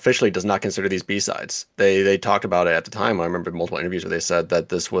like officially does not consider these B-sides. They talked about it at the time. I remember multiple interviews where they said that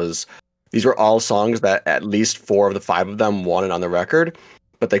these were all songs that at least 4 of the 5 of them wanted on the record,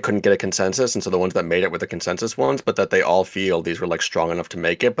 but they couldn't get a consensus, and so the ones that made it were the consensus ones, but that they all feel these were like strong enough to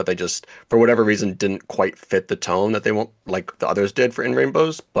make it, but they just for whatever reason didn't quite fit the tone that they want like the others did for In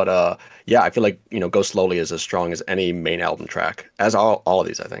Rainbows. But yeah, I feel like Go Slowly is as strong as any main album track, as all of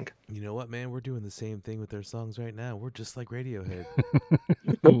these, I think. You know what, man? We're doing the same thing with our songs right now. We're just like Radiohead.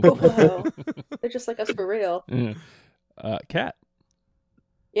 Whoa. They're just like us for real. Yeah. Kat.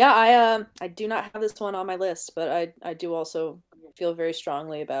 Yeah, I do not have this one on my list, but I do also feel very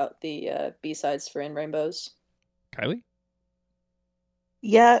strongly about the B-sides for In Rainbows. Kylie.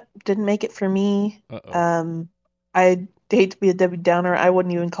 Yeah, didn't make it for me. Uh-oh. I hate to be a Debbie Downer. I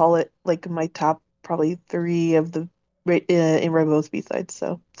wouldn't even call it like my top probably 3 of the In Rainbows B-sides.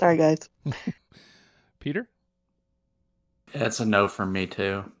 So sorry, guys. Peter. It's a no for me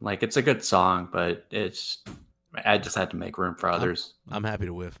too. Like it's a good song, but I just had to make room for others. I'm happy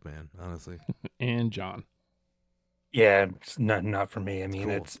to whiff, man. Honestly. And John. Yeah, it's not for me. I mean,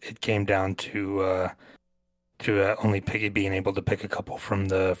 Cool. it came down to only being able to pick a couple from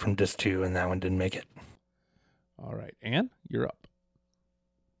disc 2, and that one didn't make it. All right, Anne, you're up.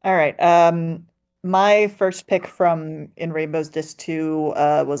 All right. My first pick from In Rainbows Disc 2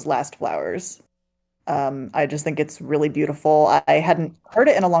 was Last Flowers. I just think it's really beautiful. I hadn't heard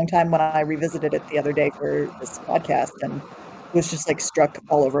it in a long time when I revisited it the other day for this podcast, and was just like struck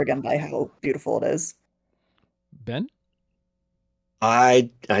all over again by how beautiful it is. Ben. I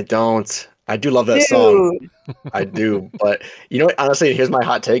don't. I do love that song. Dude. I do, but honestly, here's my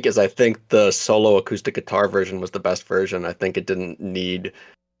hot take: is I think the solo acoustic guitar version was the best version. I think it didn't need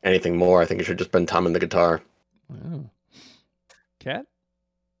anything more. I think it should have just been Tom and the guitar. Wow. Kat.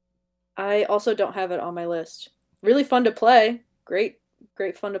 I also don't have it on my list. Really fun to play. Great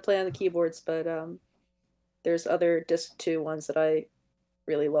fun to play on the keyboards, but there's other disc 2 ones that I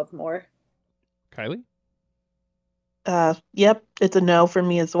really love more. Kylie. Yep, it's a no for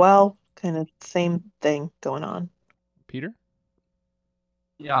me as well. Kind of same thing going on. Peter.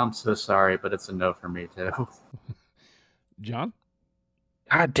 Yeah, I'm so sorry, but it's a no for me too. John.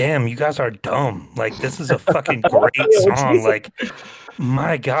 God damn, you guys are dumb. Like, this is a fucking great song. Like,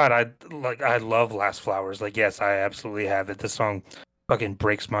 my God, I love Last Flowers. Like, yes, I absolutely have it. This song fucking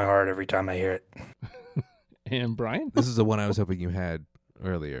breaks my heart every time I hear it. And Brian. This is the one I was hoping you had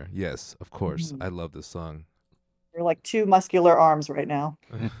earlier. Yes, of course. I love this song. You're like 2 muscular arms right now.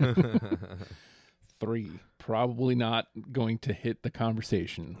 3. Probably not going to hit the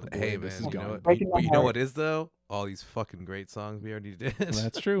conversation. Hey, This man, is going. Breaking my you know heart. what is though? All these fucking great songs we already did.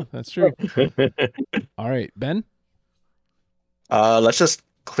 That's true. That's true. All right, Ben. Let's just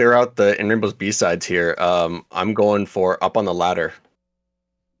clear out the In Rainbows B-sides here. I'm going for Up on the Ladder.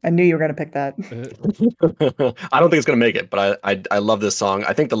 I knew you were going to pick that. I don't think it's gonna make it, but I love this song.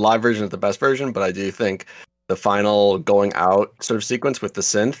 I think the live version is the best version, but I do think the final going out sort of sequence with the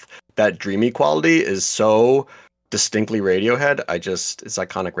synth, that dreamy quality is so distinctly Radiohead. It's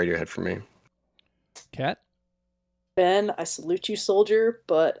iconic Radiohead for me. Kat. Ben, I salute you, soldier,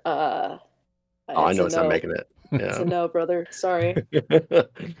 but I know it's not making it. It's a Yeah. no, brother. Sorry.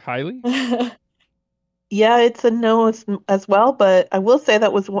 Kylie. Yeah, it's a no as well, but I will say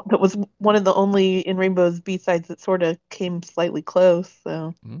that was one of the only In Rainbows B-sides that sort of came slightly close.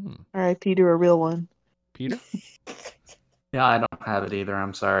 So, R.I.P. to a real one. Peter. Yeah, I don't have it either.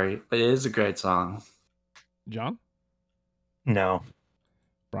 I'm sorry, but it is a great song. John. No.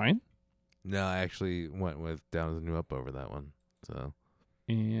 Brian. No, I actually went with Down as a New Up over that one. So.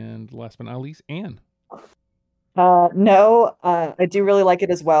 And last but not least, Anne. No, I do really like it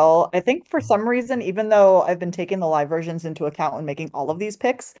as well. I think for some reason, even though I've been taking the live versions into account when making all of these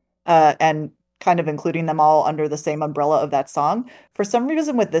picks, and kind of including them all under the same umbrella of that song, for some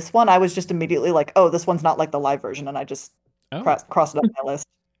reason with this one, I was just immediately like, oh, this one's not like the live version, and I just crossed it off my list.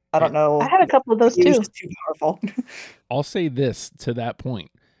 I don't know. I had a couple of those It was too. just too powerful. I'll say this to that point.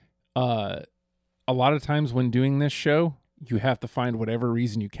 A lot of times when doing this show, you have to find whatever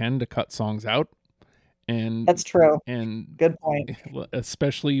reason you can to cut songs out. And That's true. And good point.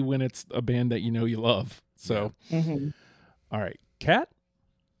 Especially when it's a band that you love. So, All right, Kat.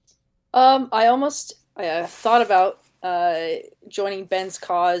 I thought about joining Ben's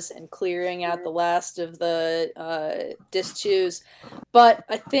cause and clearing out the last of the disc 2s, but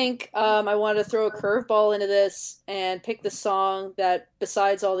I think I wanted to throw a curveball into this and pick the song that,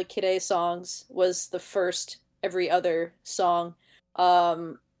 besides all the Kid A songs, was the first every other song.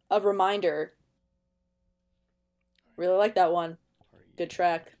 A Reminder. Really like that one. Good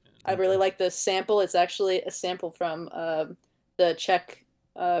track. I really like the sample. It's actually a sample from the Czech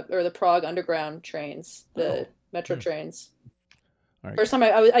or the Prague Underground trains, the metro trains. All right. First time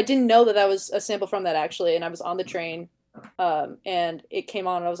I didn't know that was a sample from that, actually, and I was on the train and it came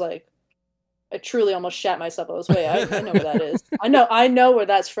on, and I was like, I truly almost shat myself. I was, wait, I know where that is. I know where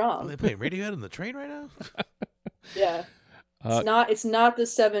that's Are they from. playing Radiohead on the train right now? Yeah. Uh, It's not the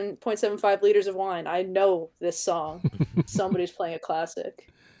 7.75 liters of wine. I know this song. Somebody's playing a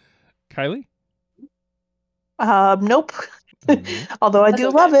classic. Kylie? Nope. Nope. Although I That's do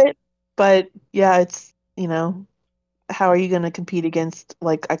okay. love it, but yeah, it's how are you going to compete against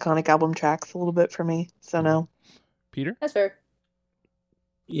like iconic album tracks a little bit for me? So no. Peter? That's fair.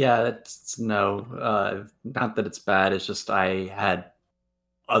 Yeah, it's no. Not that it's bad. It's just I had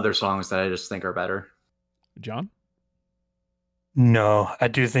other songs that I just think are better. John? No, I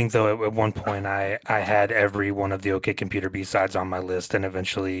do think though at one point I had every one of the OK Computer B-sides on my list and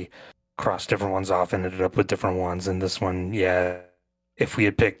eventually crossed different ones off and ended up with different ones. And this one, yeah, if we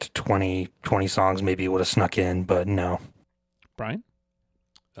had picked 20 songs, maybe it would have snuck in, but no. Brian?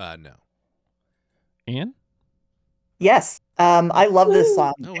 No. Anne? Yes. I love this Woo!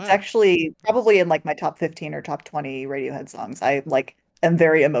 song. Oh, It's wow. actually probably in like my top 15 or top 20 Radiohead songs. I like am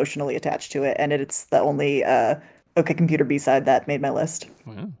very emotionally attached to it, and it's the only OK Computer B-side that made my list.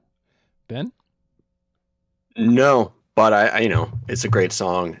 Wow. Ben? No, but it's a great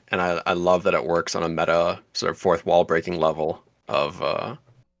song, and I love that it works on a meta sort of fourth wall breaking level of a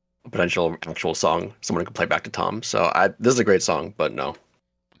potential actual song someone could play back to Tom. So this is a great song, but no.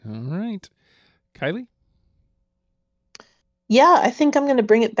 All right. Kylie? Yeah, I think I'm going to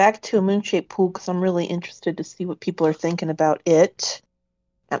bring it back to a moon-shaped pool because I'm really interested to see what people are thinking about it.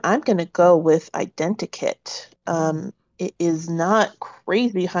 And I'm going to go with Identikit. It is not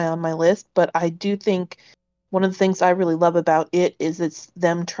crazy high on my list, but I do think one of the things I really love about it is it's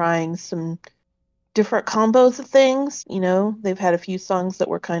them trying some different combos of things. They've had a few songs that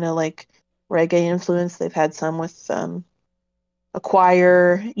were kind of like reggae influenced. They've had some with a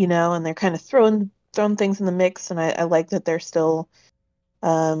choir, and they're kind of throwing things in the mix. And I like that they're still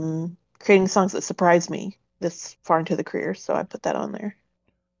creating songs that surprise me this far into the career. So I put that on there.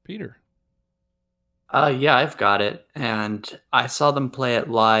 Peter? Yeah, I've got it, and I saw them play it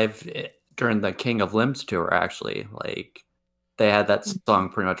live during the King of Limbs tour. Actually, like they had that song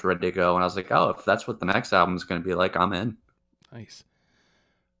pretty much ready to go, and I was like, oh, if that's what the next album is going to be like, I'm in. Nice.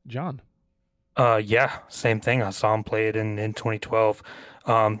 John? Yeah, same thing. I saw him play it in 2012.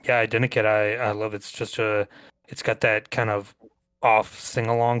 Yeah, Identikit, I love it. It's got that kind of off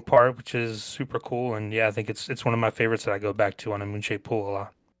sing-along part, which is super cool. And yeah, I think it's one of my favorites that I go back to on a Moonshaped Pool a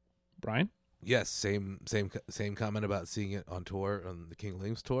lot. Brian? Yes, same comment about seeing it on tour on the King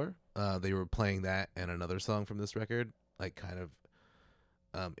Limbs tour. They were playing that and another song from this record, like kind of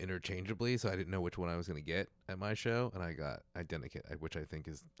interchangeably, so I didn't know which one I was going to get at my show, and I got Identikit, which I think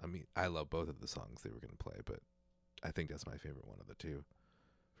is, I love both of the songs they were going to play, but I think that's my favorite one of the two,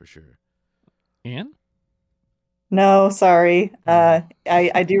 for sure. Anne? No, sorry.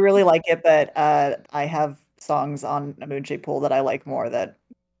 I do really like it, but I have songs on a Moonshaped Pool that I like more that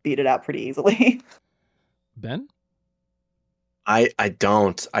beat it out pretty easily. Ben? I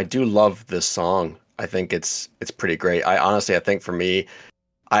don't. I do love this song. I think it's pretty great. I think for me,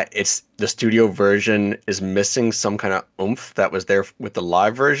 it's the studio version is missing some kind of oomph that was there with the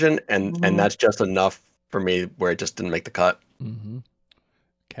live version, and that's just enough for me where it just didn't make the cut. Mm-hmm.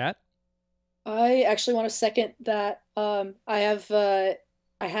 Kat? I actually want to second that. I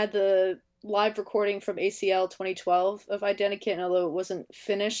had the live recording from ACL 2012 of Identikit, and although it wasn't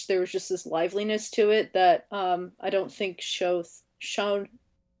finished, there was just this liveliness to it that I don't think shined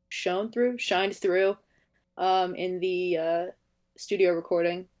through in the studio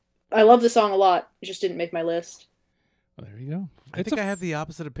recording. I love the song a lot. It just didn't make my list. Well, there you go. I think I have the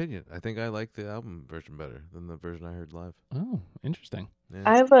opposite opinion. I think I like the album version better than the version I heard live. Oh, interesting. Yeah.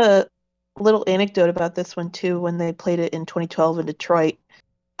 I have a little anecdote about this one too. When they played it in 2012 in Detroit,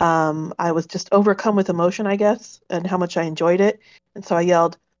 I was just overcome with emotion, I guess, and how much I enjoyed it. And so I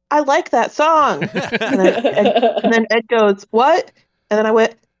yelled, "I like that song!" and then Ed goes, "What?" And then I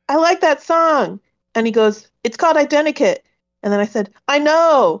went, "I like that song." And he goes, "It's called Identikit." And then I said, "I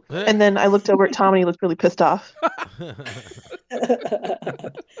know." And then I looked over at Tom and he looked really pissed off.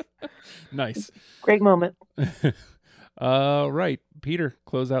 Nice. Great moment. Right. Peter,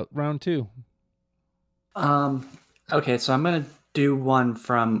 close out round 2. Okay, so I'm gonna do one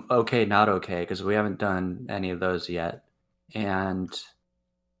from OK Not OK because we haven't done any of those yet, and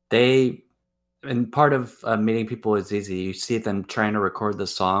part of meeting people is easy. You see them trying to record the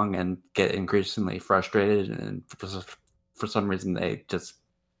song and get increasingly frustrated, and for some reason they just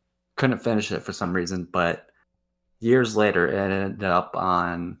couldn't finish it for some reason. But years later, it ended up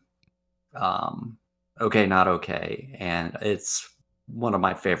on OK Not OK, and it's one of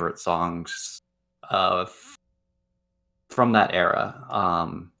my favorite songs of from that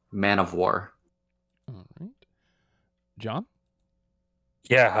era, Man of War. All right. John?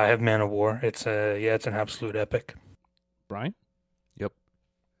 Yeah, I have Man of War. It's an absolute epic. Brian? Yep.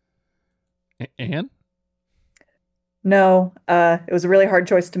 Anne? No, it was a really hard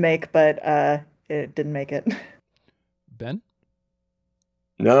choice to make, but it didn't make it. Ben?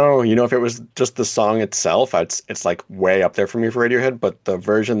 No, if it was just the song itself, it's like way up there for me for Radiohead, but the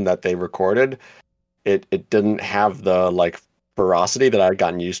version that they recorded, it didn't have the like ferocity that I'd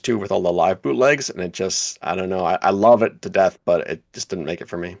gotten used to with all the live bootlegs, and it just, I don't know, I love it to death, but it just didn't make it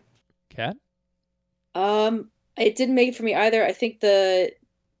for me. Kat? It didn't make it for me either. I think the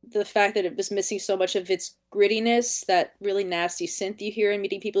fact that it was missing so much of its grittiness, that really nasty synth you hear in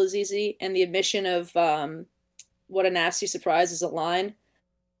Meeting People is Easy, and the admission of what a nasty surprise is a line.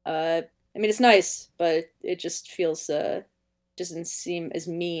 I mean, it's nice, but it just feels doesn't seem as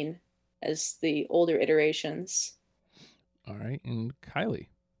mean as the older iterations. All right. And Kylie?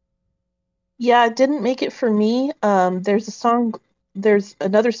 Yeah, it didn't make it for me. There's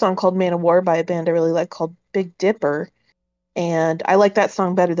another song called Man of War by a band I really like called Big Dipper. And I like that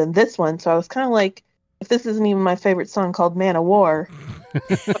song better than this one. So I was kind of like, if this isn't even my favorite song called Man of War,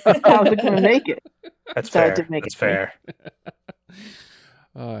 how's it going to make it? That's So it fair. did make That's it for me. fair.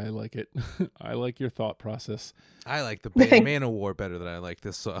 Oh, I like it. I like your thought process. I like the band Man of War better than I like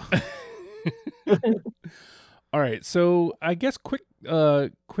this song. All right. So I guess quick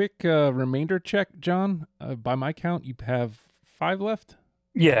remainder check, John. By my count, you have 5 left?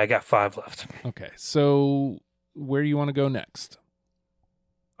 Yeah, I got 5 left. Okay. So where do you want to go next?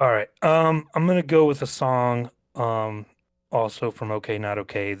 All right. I'm gonna go with a song, also from OK Not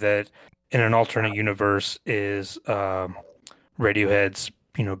OK, that in an alternate universe is Radiohead's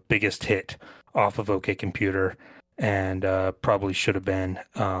biggest hit off of OK Computer, and probably should have been,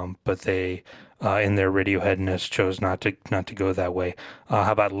 but they in their Radioheadness chose not to go that way.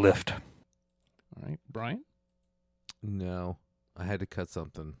 How about Lift? All right, Brian? No, I had to cut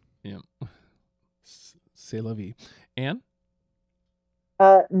something. Yeah. C'est la vie. Anne?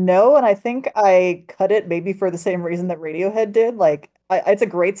 No, and I think I cut it maybe for the same reason that Radiohead did. Like, it's a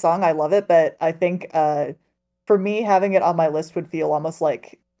great song. I love it, but I think for me, having it on my list would feel almost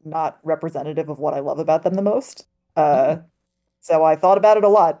like not representative of what I love about them the most. So I thought about it a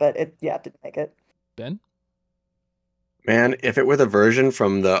lot, but it didn't make it. Ben? Man, if it were the version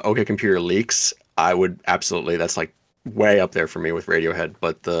from the OK Computer leaks, I would absolutely, that's like way up there for me with Radiohead.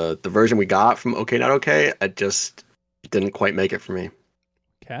 But the version we got from OK Not OK, it just didn't quite make it for me.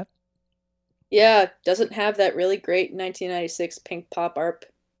 Kat? Yeah, doesn't have that really great 1996 pink pop ARP.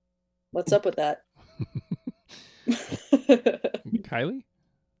 What's up with that? Kylie?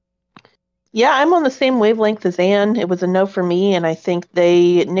 Yeah, I'm on the same wavelength as Anne. It was a no for me, and I think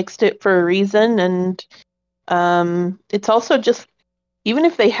they nixed it for a reason. And it's also just, even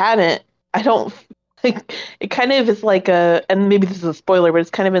if they hadn't, I don't think it kind of is like and maybe this is a spoiler, but it's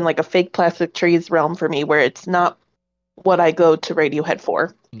kind of in like a fake plastic trees realm for me, where it's not what I go to Radiohead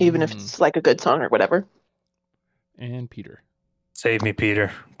for, even if it's like a good song or whatever. And Peter? Save me,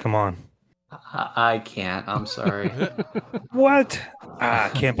 Peter. Come on. I can't. I'm sorry. What? I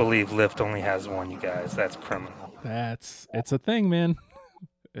can't believe Lyft only has one, you guys. That's criminal. It's a thing, man.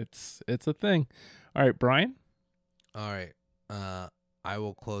 It's a thing. All right, Brian? All right. I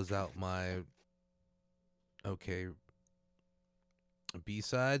will close out my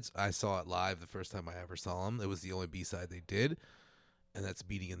B-sides. I saw it live the first time I ever saw them. It was the only B-side they did, and that's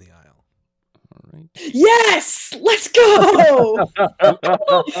Beating in the Aisle. All right. Yes! Let's go!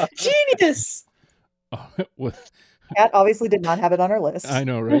 Genius! Kat obviously did not have it on her list. I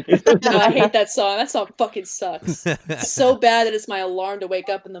know, right? No, I hate that song. That song fucking sucks. It's so bad that it's my alarm to wake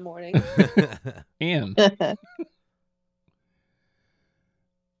up in the morning. Anne?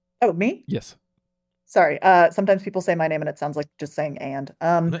 Oh, me? Yes. Sorry. Sometimes people say my name and it sounds like just saying and.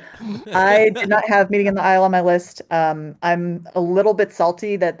 I did not have Meeting in the Aisle on my list. I'm a little bit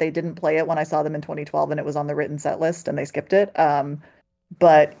salty that they didn't play it when I saw them in 2012 and it was on the written set list and they skipped it.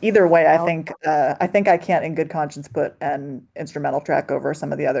 But either way, I think I can't in good conscience put an instrumental track over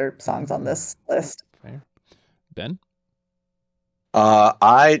some of the other songs on this list. Fair. Ben?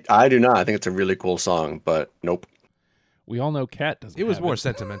 I do not. I think it's a really cool song, but nope. We all know Kat doesn't. It was have more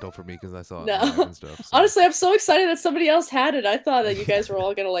sentimental for me because I saw it No. live and stuff. So. Honestly, I'm so excited that somebody else had it. I thought that you guys were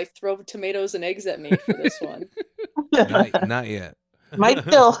all gonna like throw tomatoes and eggs at me for this one. Not yet. Might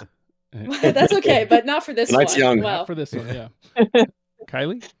still. That's okay, but not for this Night's one. young. Wow. Not for this one, yeah.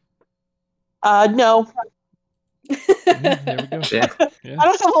 Kylie? No. There we go. Yeah. Yeah. I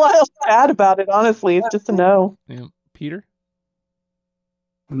don't have a lot else to add about it, honestly. It's just a no. Yeah. Peter?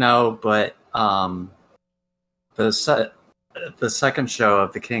 No, but The second show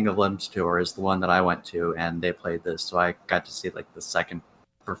of the King of Limbs tour is the one that I went to, and they played this, so I got to see like the second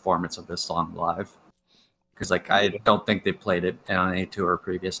performance of this song live. Because like I don't think they played it on any tour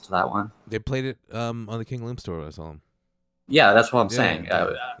previous to that one. They played it on the King Limb store. I saw them. Yeah, that's what I'm Yeah, saying.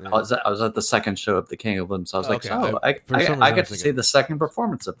 yeah. I was at the second show of the King of Limbs. I was like, Okay, so for some reason I I get was to see thinking- the second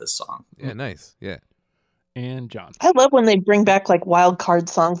performance of this song. Yeah, nice. Yeah. And John. I love when they bring back like wild card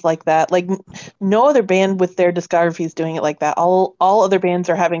songs like that. Like no other band with their discography is doing it like that. All other bands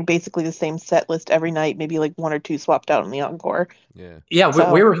are having basically the same set list every night, maybe like one or two swapped out in the encore. Yeah. Yeah,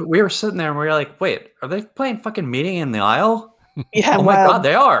 So- we were sitting there and we were like, wait, are they playing fucking Meeting in the Aisle? Yeah, Oh my wild. god,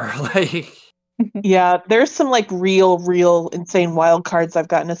 they are. Like Yeah, there's some like real insane wild cards I've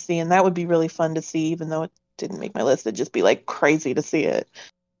gotten to see, and that would be really fun to see, even though it didn't make my list. It'd just be like crazy to see it.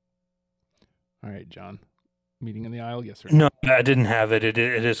 All right, John. Meeting in the Aisle, yes or No, I didn't have it. It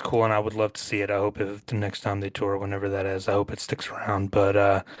is cool, and I would love to see it. I hope if the next time they tour, whenever that is, I hope it sticks around.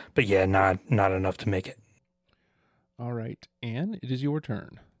 But yeah, not enough to make it. All right, Anne, it is your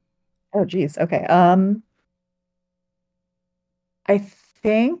turn. Oh, geez. Okay. I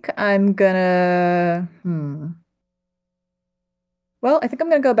think I'm gonna. Well, I think I'm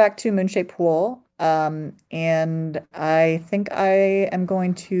gonna go back to Moonshaped Pool. And I think I am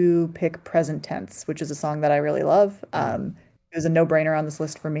going to pick Present Tense, which is a song that I really love. It was a no-brainer on this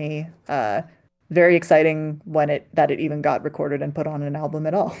list for me. Very exciting that it even got recorded and put on an album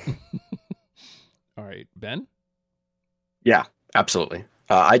at all. All right, Ben. Yeah, absolutely.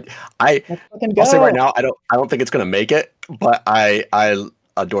 Let's fucking I'll say go. right now, I don't think it's gonna make it, but I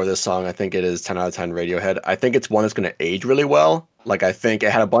adore this song. I think it is 10 out of 10 Radiohead. I think it's one that's gonna age really well. Like I think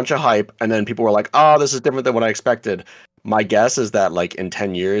it had a bunch of hype, and then people were like, "Oh, this is different than what I expected." My guess is that like in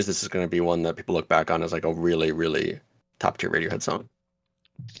 10 years, this is gonna be one that people look back on as like a really, really top tier Radiohead song.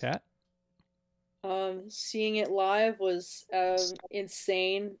 Kat. Seeing it live was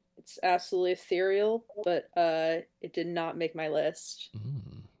insane. It's absolutely ethereal, but it did not make my list.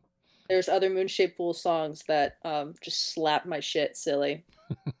 There's other Moonshaped Pool songs that just slap my shit silly.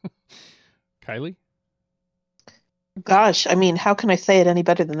 Kylie. Gosh, I mean, how can I say it any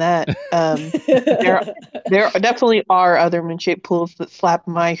better than that? There definitely are other Moonshaped Pools that slap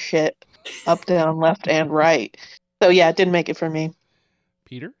my shit up, down, left, and right. So yeah, it didn't make it for me.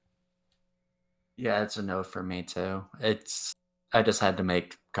 Peter. yeah, it's a no for me too. I just had to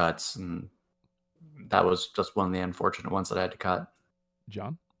make cuts, and that was just one of the unfortunate ones that I had to cut.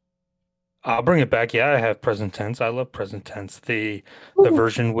 John. I'll bring it back. Yeah, I have Present Tense. I love Present Tense. The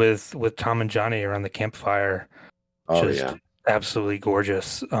version with Tom and Johnny around the campfire, Oh just yeah. absolutely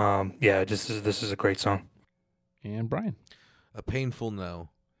gorgeous. Yeah, this is a great song. And Brian. A painful no.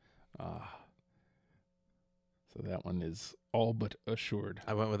 So that one is all but assured.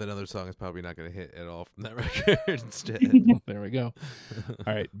 I went with another song that's probably not going to hit at all from that record instead. There we go.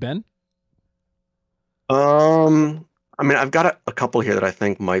 All right, Ben. I mean, I've got a couple here that I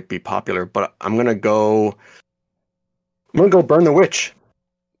think might be popular, but I'm gonna go Burn the Witch.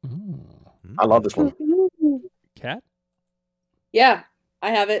 I love this one. Kat. Yeah,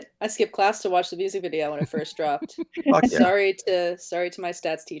 I have it. I skipped class to watch the music video when it first dropped. Fuck yeah. Sorry to my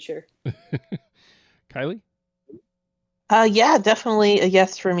stats teacher. Kylie. Yeah, definitely a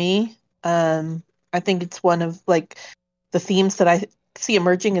yes for me. I think it's one of like the themes that I see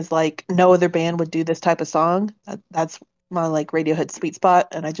emerging is like no other band would do this type of song. That's my like Radiohead sweet spot,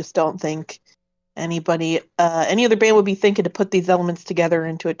 and I just don't think any other band would be thinking to put these elements together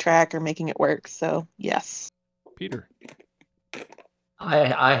into a track or making it work. So yes. Peter.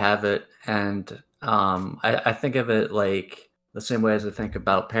 I have it, and I think of it like the same way as I think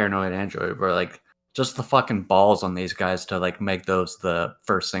about Paranoid Android, where like just the fucking balls on these guys to like make those the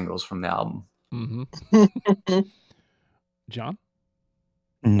first singles from the album. John.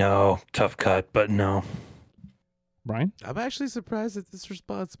 No, tough cut, but no. Brian. I'm actually surprised at this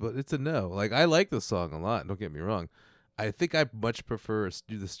response, but it's a no. Like, I like the song a lot, don't get me wrong. I think I much prefer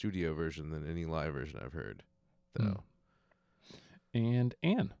the studio version than any live version I've heard, though. And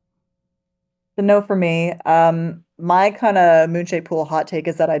Anne. The no for me. My kind of Moonshaped Pool hot take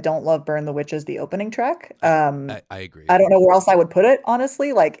is that I don't love Burn the Witch as the opening track. I agree. I don't know where else I would put it,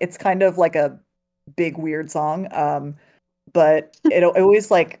 honestly. Like, it's kind of like a big, weird song. But it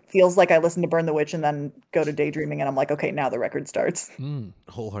always like feels like I listen to Burn the Witch and then go to daydreaming and I'm like, okay, now the record starts.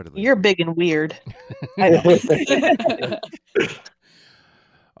 Wholeheartedly. You're big and weird. I know.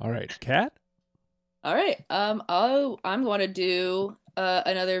 All right, Kat. All right. I'm going to do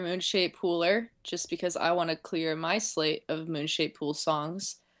another Moonshaped Pooler just because I want to clear my slate of Moonshaped Pool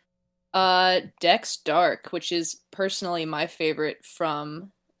songs. Dex Dark, which is personally my favorite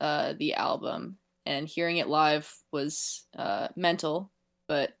from the album. and hearing it live was mental.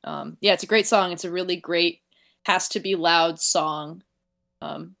 But yeah, it's a great song. It's a really great, has to be loud song.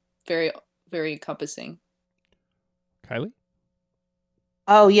 Very, very encompassing. Kylie?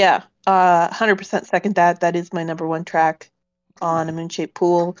 Oh yeah, 100% second that. That is my number one track on A Moon-Shaped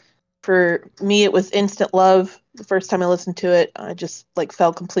Pool. For me, it was instant love. The first time I listened to it, I just like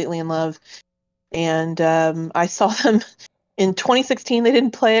fell completely in love. And I saw them in 2016. They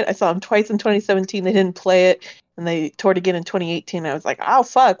didn't play it. I saw them twice in 2017. They didn't play it, and they toured again in 2018. I was like, oh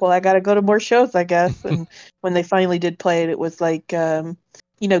fuck, well I gotta go to more shows, I guess. And when they finally did play it, it was like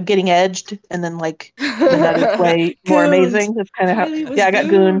getting edged, and then like in another way more amazing. That's kind of how. Yeah, I got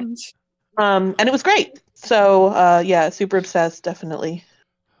gooned. And it was great. So yeah, super obsessed, definitely.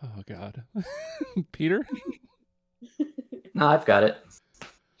 Oh God. Peter? No, I've got it.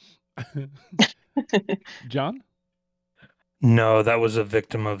 John? No, that was a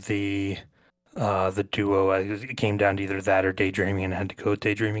victim of the duo. It came down to either that or daydreaming, and I had to go with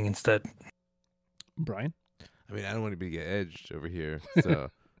daydreaming instead. Brian? I mean, I don't want to get edged over here, so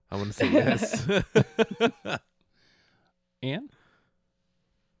I want to say yes. Anne?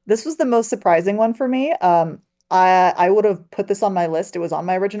 This was the most surprising one for me. I would have put this on my list. It was on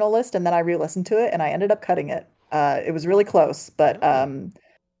my original list, and then I re-listened to it, and I ended up cutting it. It was really close, but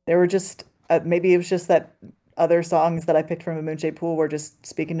there were just maybe it was just that other songs that I picked from A Moon-Shaped Pool were just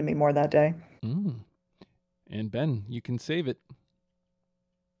speaking to me more that day. And Ben, you can save it.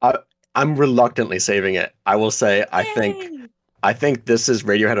 I'm reluctantly saving it. I will say, I think this is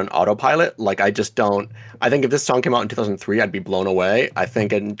Radiohead on autopilot. Like, I just don't. I think if this song came out in 2003, I'd be blown away. I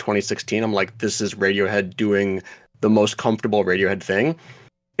think in 2016, I'm like, this is Radiohead doing the most comfortable Radiohead thing.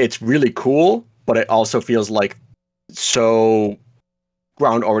 It's really cool, but it also feels like so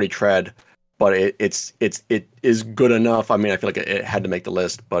ground already tread. But it is good enough. I mean, I feel like it had to make the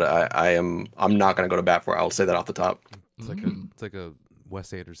list, but I'm not gonna go to bat for it. I'll say that off the top. It's like a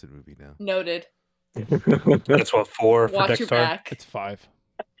Wes Anderson movie now. Noted. That's what, 4 for Watch your Dexter? back. It's 5.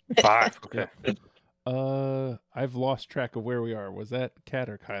 5. Okay. I've lost track of where we are. Was that Kat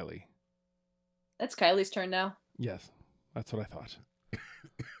or Kylie? That's Kylie's turn now. Yes, that's what I thought.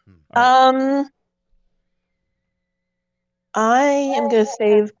 I am gonna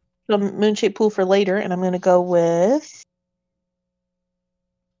save the Moon-Shaped Pool for later, and I'm gonna go with.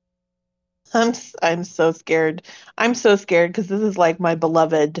 I'm so scared. I'm so scared because this is like my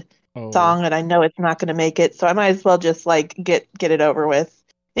beloved song, and I know it's not gonna make it, so I might as well just like get it over with.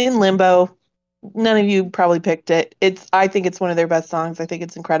 In Limbo. None of you probably picked it. I think it's one of their best songs. I think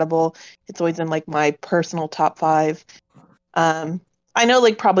it's incredible. It's always in like my personal top 5. I know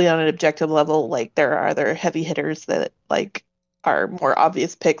like probably on an objective level, like there are other heavy hitters that like are more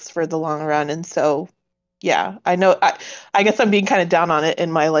obvious picks for the long run. And so yeah, I know I guess I'm being kind of down on it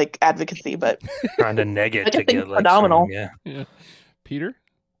in my like advocacy, but trying to neg it to get like phenomenal. Yeah. Peter?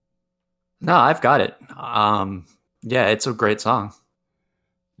 No, I've got it. Yeah, it's a great song.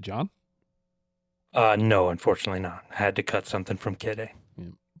 John? No, unfortunately not. I had to cut something from Kid A. Yeah.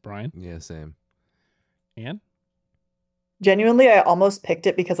 Brian? Yeah, same. Anne? Genuinely, I almost picked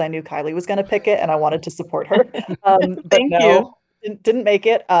it because I knew Kylie was going to pick it and I wanted to support her. Thank you. Didn't make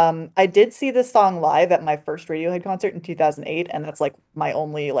it. I did see this song live at my first Radiohead concert in 2008, and that's like my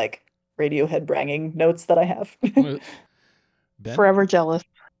only like Radiohead bragging notes that I have. Ben? Forever jealous.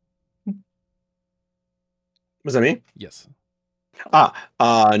 Was that me? Yes.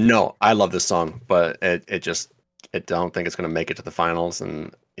 No, I love this song, but it don't think it's gonna make it to the finals,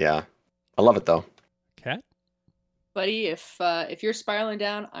 and yeah, I love it though. Kat? Buddy, if you're spiraling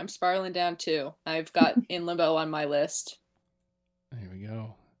down, I'm spiraling down too. I've got In Limbo on my list. There we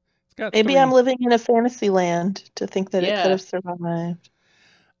go. It's got Maybe 3. I'm living in a fantasy land to think that it Yeah. could have survived.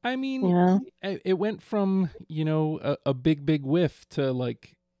 I mean, You know? it went from, a big whiff to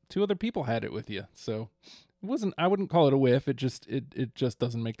like 2 other people had it with you. So I wouldn't call it a whiff. It just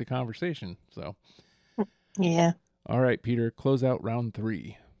doesn't make the conversation. So Yeah. all right, Peter, close out round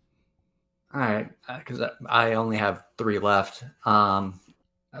 3. All right, because I only have 3 left.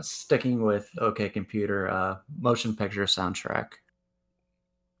 Sticking with OK Computer, motion picture soundtrack.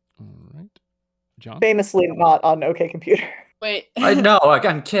 All right. John? Famously not on OK Computer. Wait. I know,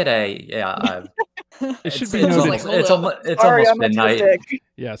 I'm Kid A. Yeah, It should it's, be it's, noted. almost, it's, Hold it's Sorry, almost I'm midnight. autistic.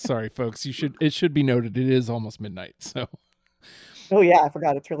 Yeah, sorry, folks. It should be noted. It is almost midnight. So, Oh yeah, I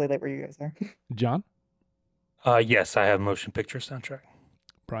forgot. It's really late where you guys are. John? Yes, I have motion picture soundtrack.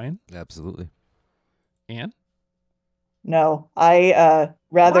 Brian? Absolutely. Anne? No, I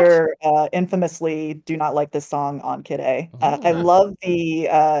rather infamously do not like this song on Kid A. I love the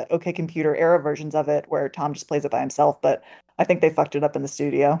OK Computer era versions of it where Tom just plays it by himself, but I think they fucked it up in the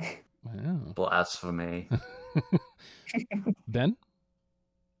studio. Wow. Blasphemy. Ben?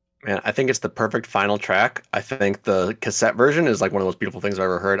 Man, I think it's the perfect final track. I think the cassette version is like one of the most beautiful things I've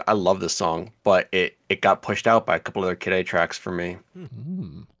ever heard. I love this song, but it got pushed out by a couple other Kid A tracks for me.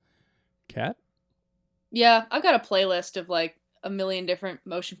 Kat? Yeah, I've got a playlist of like a million different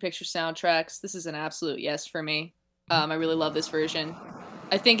motion picture soundtracks. This is an absolute yes for me. I really love this version.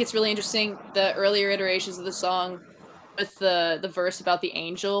 I think it's really interesting the earlier iterations of the song with the verse about the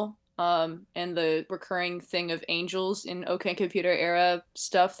angel, and the recurring thing of angels in OK Computer era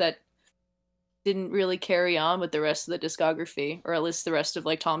stuff that didn't really carry on with the rest of the discography, or at least the rest of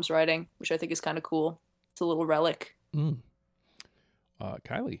like Tom's writing, which I think is kind of cool. It's a little relic.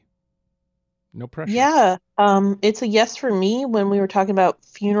 Kylie? No pressure. Yeah, it's a yes for me. When we were talking about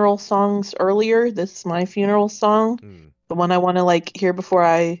funeral songs earlier, this is my funeral song. The one I want to like hear before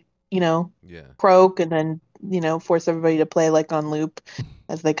I, Yeah. croak, and then, force everybody to play like on loop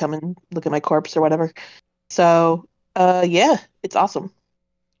as they come and look at my corpse or whatever. So, yeah, it's awesome.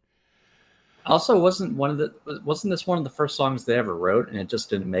 Also, wasn't this one of the first songs they ever wrote, and it just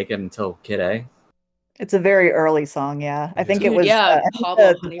didn't make it until Kid A? It's a very early song, yeah. I think it Dude, was yeah, I think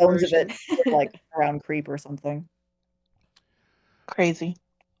Pablo the Honey bones of version. it were, like around Creep or something. Crazy.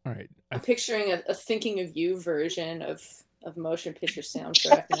 All right. I'm picturing a Thinking of You version of motion picture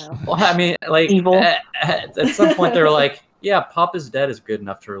soundtrack now. Well, I mean, like Evil. at some point they were like, "Yeah, Pop is Dead is good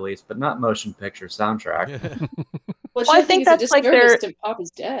enough to release, but not motion picture soundtrack." Well, I think that's like their. to Pop is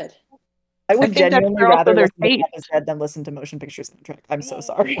Dead. I would think that's genuinely also rather their listen to taste. Pop is Dead than listen to motion picture soundtrack. I'm so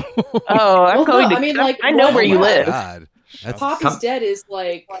sorry. Oh, I'm Well, going no, to. I mean, like, I know what- where you wow. live. God. That's Pop is Dead is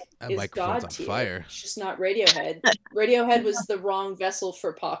like That is microphone's God on tier. fire. It's just not Radiohead. Radiohead was the wrong vessel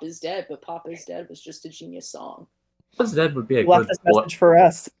for Pop is Dead, but Pop is Dead was just a genius song. Pop is Dead would be a Left good. this message for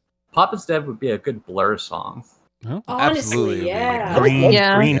us. Pop is Dead would be a good Blur song. Oh, Honestly, Absolutely, it'll be a yeah. good Green, song.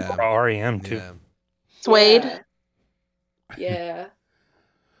 Yeah. Green Yeah. for REM too. Yeah. Suede. Yeah.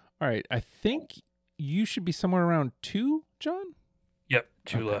 all right. I think you should be somewhere around 2, John? Yep,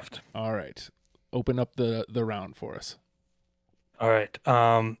 two Okay. left. All right. Open up the round for us. All right.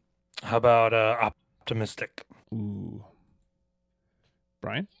 How about optimistic? Ooh.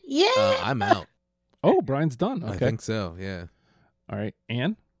 Brian? Yeah. I'm out. Oh, Brian's done. I Okay. think so. Yeah. All right.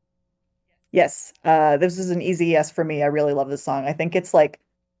 Anne? Yes, this is an easy yes for me. I really love this song. I think it's like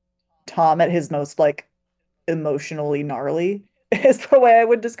Tom at his most like emotionally gnarly is the way I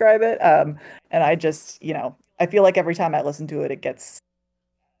would describe it. And I just, I feel like every time I listen to it, it gets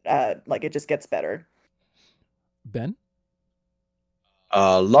like it just gets better. Ben?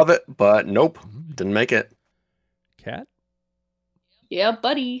 Love it, but nope, didn't make it. Kat? Yeah,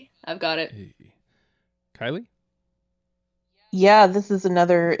 buddy. I've got it. Hey. Kylie? Yeah, this is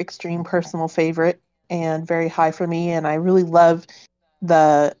another extreme personal favorite and very high for me. And I really love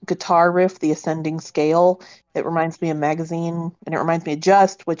the guitar riff, the ascending scale. It reminds me of Magazine, and it reminds me of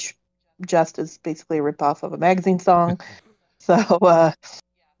Just, which Just is basically a ripoff of a Magazine song. So,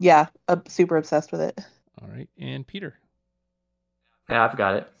 yeah, I'm super obsessed with it. All right. And Peter? Yeah, I've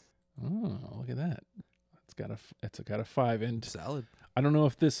got it. Oh, look at that. It's got a 5. And Solid. I don't know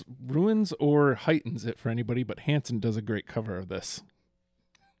if this ruins or heightens it for anybody, but Hanson does a great cover of this.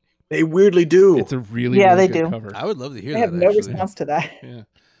 They weirdly do. It's a really, Yeah, really they good do. cover. I would love to hear I that. have no actually. response to that.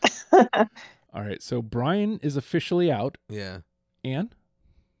 Yeah. All right. So Brian is officially out. Yeah. Anne?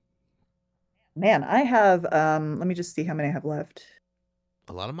 Man, I have let me just see how many I have left.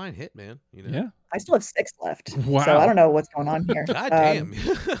 A lot of mine hit, man. You know. Yeah. I still have 6 left. Wow. So I don't know what's going on here. God damn.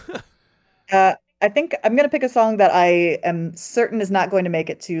 I think I'm going to pick a song that I am certain is not going to make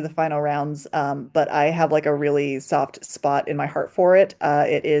it to the final rounds, but I have like a really soft spot in my heart for it.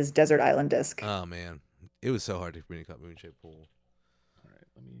 It is Desert Island Disc. Oh man, it was so hard to communicate Moonshaped Pool. All right.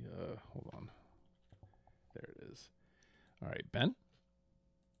 Let me hold on. There it is. All right. Ben?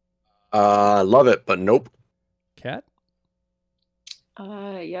 Love it, but nope. Kat?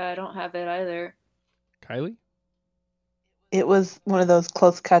 Yeah, I don't have it either. Kylie? It was one of those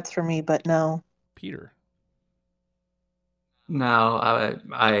close cuts for me, but no. Peter? No,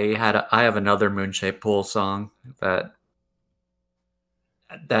 I have another Moonshaped Pool song that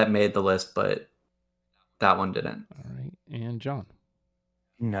made the list, but that one didn't. All right. And John?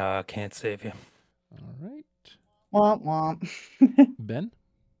 No, I can't save you. All right. Womp womp. Ben?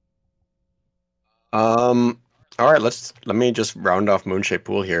 All right, let me just round off Moonshaped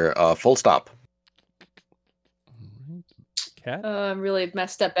Pool here. Full stop. All right. Kat? I really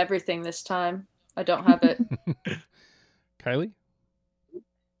messed up everything this time. I don't have it. Kylie?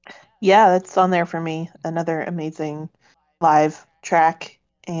 Yeah, that's on there for me. Another amazing live track.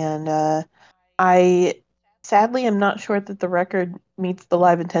 And I Sadly, I'm not sure that the record meets the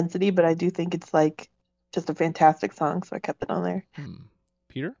live intensity, but I do think it's like just a fantastic song, so I kept it on there.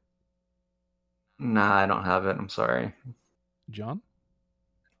 Peter? Nah, I don't have it. I'm sorry. John?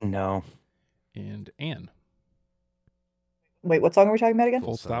 No. And Anne? Wait, what song are we talking about again?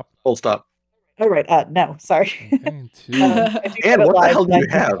 Full stop. Full stop. Oh, right. No, sorry. Okay, two. I do Anne, have it what the live, hell do but you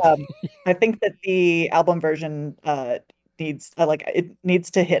have? I think that the album version needs it needs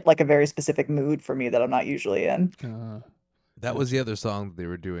to hit like a very specific mood for me that I'm not usually in. That was the other song that they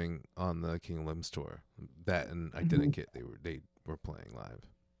were doing on the King of Limbs tour. That and I Didn't Get they were playing live.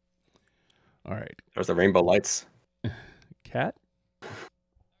 All right. There's the Rainbow Lights. Kat?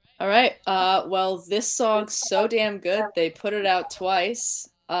 All right. Well, this song's so damn good. They put it out twice.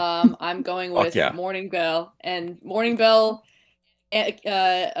 I'm going with yeah. Morning Bell, and Morning Bell, Kid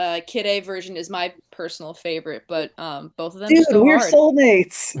A version is my personal favorite, but both of them Dude, just go we're hard.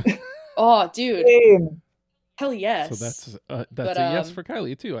 soulmates. Oh, dude, Same. hell yes. So that's But, a yes for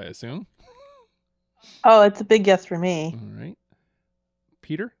Kylie too, I assume. Oh, it's a big yes for me. All right.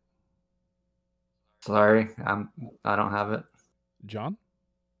 Peter? Sorry, I don't have it. John?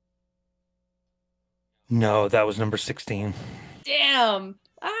 No, that was number 16. Damn.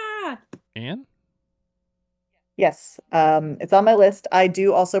 Ah. Anne? Yes, it's on my list. I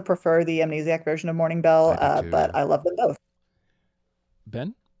do also prefer the Amnesiac version of Morning Bell, I do too, but yeah. I love them both.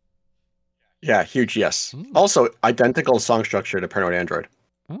 Ben? Yeah, huge yes. Mm. Also, identical song structure to Paranoid Android.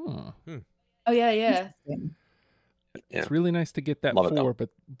 Oh. Oh yeah, yeah. Yeah. It's really nice to get that Love it, 4,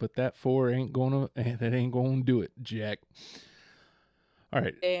 but that 4 ain't gonna do it, Jack. All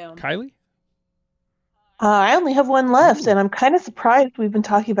right. Damn. Kylie? I only have one left, Ooh. and I'm kind of surprised we've been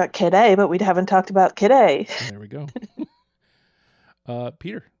talking about Kid A, but we haven't talked about Kid A. There we go.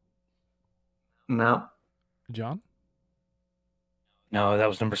 Peter? No. John? No, that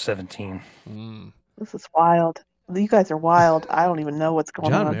was number 17. This is wild. You guys are wild. I don't even know what's going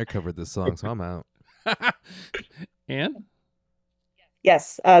John on. Mayer covered this song, so I'm out. Anne?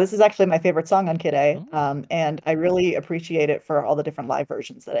 Yes, this is actually my favorite song on Kid A, Oh. and I really appreciate it for all the different live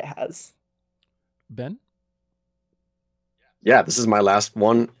versions that it has. Ben? Yeah, this is my last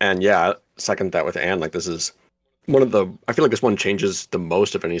one, and yeah, I second that with Anne. Like, this is one of the. I feel like this one changes the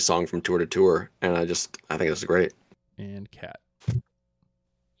most of any song from tour to tour, and I think this is great. And Kat?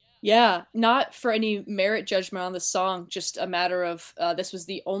 Yeah, not for any merit judgment on the song, just a matter of this was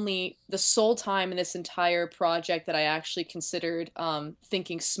the sole time in this entire project that I actually considered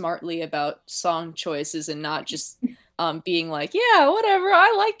thinking smartly about song choices and not just being like, yeah, whatever,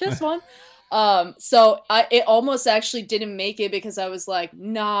 I like this one. So it almost actually didn't make it because I was like,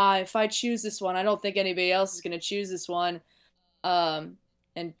 nah, if I choose this one, I don't think anybody else is going to choose this one. And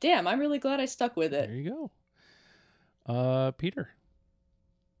damn, I'm really glad I stuck with it. There you go. Peter?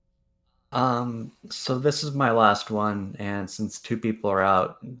 So this is my last one, and since 2 people are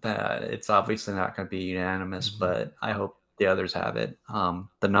out, it's obviously not going to be unanimous, but I hope the others have it.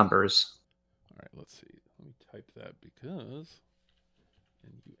 The Numbers. All right, let's see. Let me type that because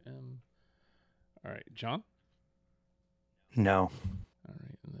NUM. All right, John? No. All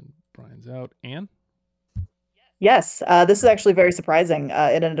right, and then Brian's out. Anne? Yes, this is actually very surprising.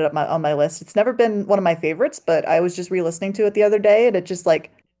 It ended up on my list. It's never been one of my favorites, but I was just re-listening to it the other day, and it just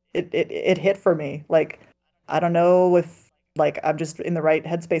like it hit for me. Like, I don't know if like I'm just in the right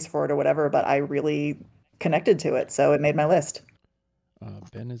headspace for it or whatever, but I really connected to it, so it made my list.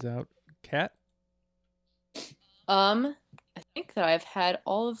 Ben is out. Kat? I think that I've had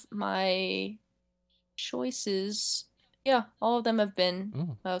all of my choices. Yeah, all of them have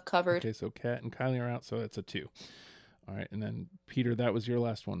been covered. Okay, so Kat and Kylie are out, so that's a 2. All right, and then Peter, that was your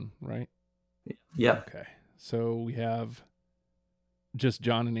last one, right? Yep. Okay, so we have just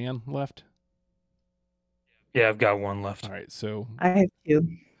John and Anne left. Yeah, I've got one left. All right, so I have 2.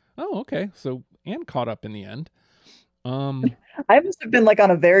 oh, okay, so Anne caught up in the end. I must have been like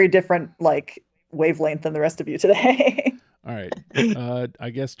on a very different like wavelength than the rest of you today. All right, I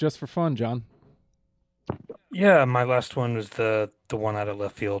guess just for fun, John. Yeah, my last one was the one out of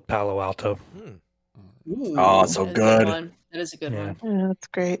left field, Palo Alto. Oh, it's so That is a good. one. That is a good one. Yeah, that's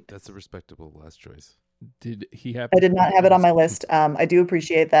great. That's a respectable last choice. Did he have? I did not have it on my list. I do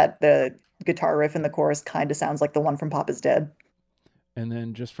appreciate that the guitar riff in the chorus kind of sounds like the one from Papa's Dead. And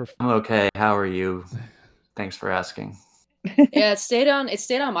then just for I'm okay. How are you? Thanks for asking. Yeah, it stayed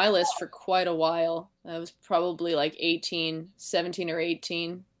on my list for quite a while. I was probably like 17 or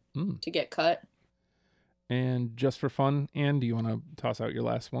 18 to get cut. And just for fun, Anne, do you want to toss out your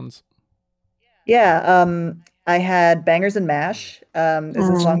last ones? Yeah, I had Bangers and Mash. Is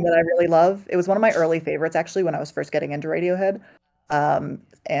a song that I really love. It was one of my early favorites actually when I was first getting into Radiohead.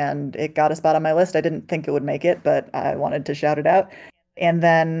 and it got a spot on my list. I didn't think it would make it, but I wanted to shout it out. And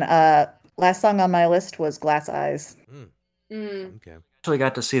then last song on my list was Glass Eyes. Okay. Actually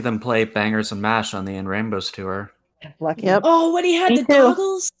got to see them play Bangers and Mash on the In Rainbows tour. Lucky. Yep. Oh, when he had Me the too.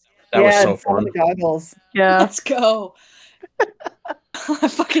 goggles. That was Yeah, so some of fun. the goggles. Yeah. Let's go. I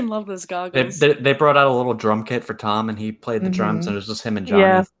fucking love those goggles. They brought out a little drum kit for Tom, and he played the drums, Mhm. and it was just him and Johnny.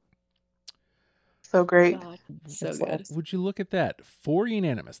 Yeah. So great. God, so It's good. Would you look at that? 4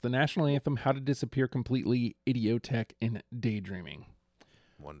 unanimous. The national anthem, How to Disappear Completely, Idiotech, and Daydreaming.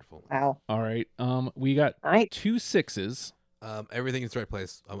 Wonderful. Wow. All right. We got Nice. 2 6s. Everything in its right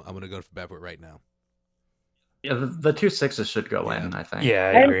place. I'm gonna go for Bad Boy right now. Yeah, the 2 6s should go Yeah. in, I think.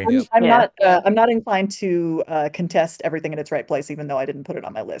 Yeah, I agree. I'm Yeah. I'm not inclined to contest everything in its right place, even though I didn't put it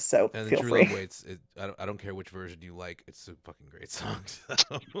on my list. So And the feel True free. Love Waits. I don't care which version you like. It's a fucking great song.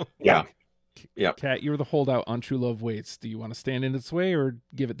 So. Yeah. Yep. Kat, you're the holdout on True Love Waits. Do you want to stand in its way or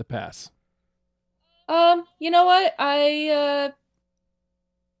give it the pass? You know what?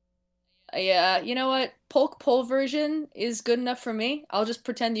 You know what? Polk Pole version is good enough for me. I'll just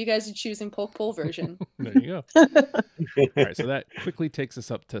pretend you guys are choosing Polk Pole version. There you go. All right, so that quickly takes us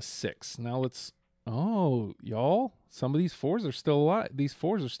up to 6. Now let's. Oh, y'all! Some of these 4s are still alive. These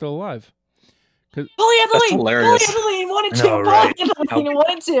 4s are still alive. That's hilarious. Polyethylene wanted No, to. right. Polyethylene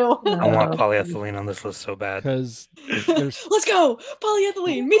wanted to. I want polyethylene on this list so bad. Because there's Let's go.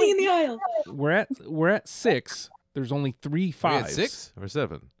 Polyethylene meeting in the aisle. we're at 6. There's only 3 We 5s. had 6 or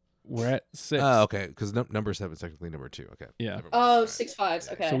 7. We're at 6. Oh, okay. Because number 7 is technically number 2. Okay. Yeah. Never mind. Oh, All right. 6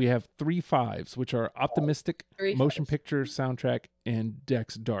 5s. Okay. So we have 3 5s, which are Optimistic, 3 Motion 5s. Picture Soundtrack, and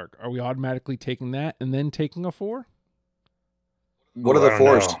Dex Dark. Are we automatically taking that and then taking a 4? What are Ooh, the I don't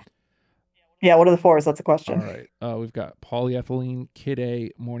 4s? know. Yeah, what are the 4s? That's a question. All right. We've got Polyethylene, Kid A,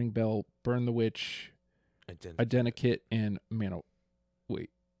 Morning Bell, Burn the Witch, Identikit, and Mano.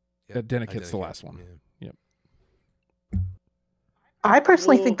 Wait. Yep, Identikit's the Identikit, last one. yeah. Yep. I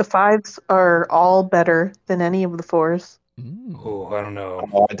personally think the 5s are all better than any of the 4s. Mm. Oh, I don't know.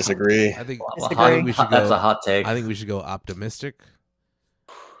 Oh, I disagree. I think Disagree. we should That's go. a hot take. I think we should go optimistic.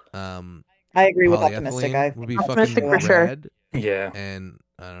 I agree with optimistic. Polyethylene would be Optimistic fucking for sure. rad, Yeah. and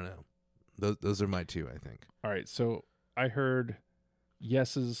I don't know. Those are my 2. I think All right. So I heard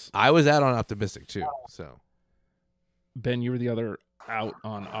yeses. I was out on optimistic too. So Ben, you were the other out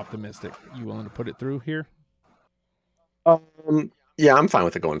on Optimistic. You willing to put it through here? Yeah, I'm fine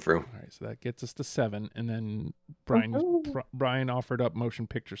with it going through. All right, so that gets us to 7, and then Brian offered up Motion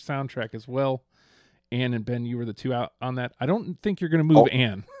Picture Soundtrack as well. Ann and Ben, you were the 2 out on that. I don't think you're going to move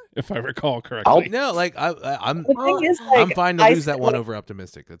Ann, if I recall correctly. no, like I'm The thing is, I'm like, fine to I lose that feel one like- over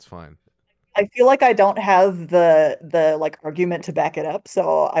optimistic. That's fine. I feel like I don't have the like argument to back it up,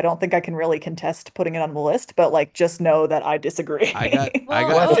 so I don't think I can really contest putting it on the list. But like, just know that I disagree. I got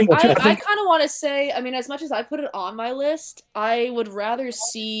Well, I think- I I think- kind of want to say, I mean, as much as I put it on my list, I would rather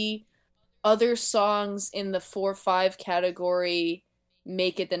see other songs in the 4-5 category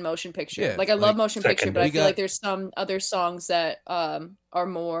make it than motion picture. Yeah, Like, I love like, motion picture, second. but I We feel got- like there's some other songs that are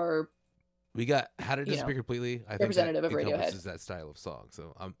more. We got How to you know, Disappear Completely. I think representative that of Radiohead. encompasses that style of song.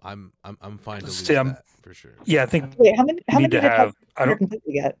 So I'm fine to lose See, I'm- that for sure. Yeah, I think Wait, how many need to did I have. I don't.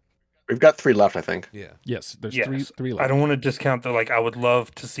 completely get? We've got 3 left, I think. Yeah, Yes, there's Yes. three left. I don't want to discount the like. I would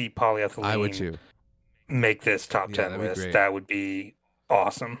love to see polyethylene. I would too. Make this top Yeah, 10 that'd be list. great. That would be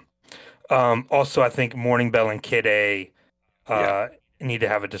awesome. Also, I think Morning Bell and Kid A need to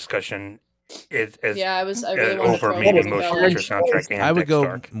have a discussion. Yeah, I really wanted to over throw maybe Motion Motion Bell in. Picture Soundtrack and I would Dex go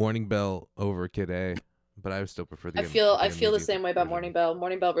Dark. Morning Bell over Kid A, but I would still prefer the. I feel the immediate same way about version. Morning Bell.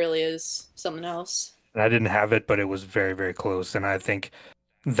 Morning Bell really is something else. And I didn't have it, but it was very, very close. And I think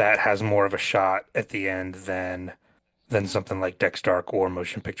that has more of a shot at the end than something like Dex Dark or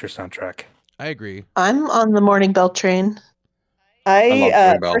Motion Picture Soundtrack. I agree. I'm on the Morning Bell train. I love I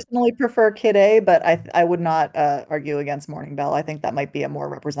Morning Bell. personally prefer Kid A, but I would not argue against Morning Bell. I think that might be a more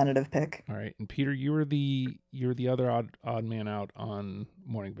representative pick. All right, and Peter, you were the other odd man out on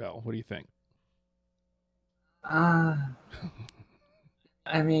Morning Bell. What do you think? I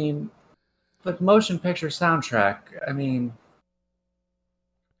mean, but motion picture soundtrack, I mean,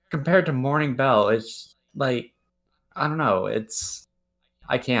 compared to Morning Bell, it's like, I don't know,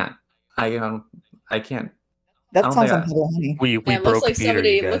 I can't. I can't. That don't sounds think I- on Pebble Honey. We Man, it broke looks like Peter, somebody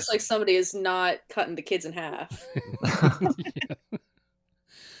you guys. looks like somebody is not cutting the kids in half. Yeah.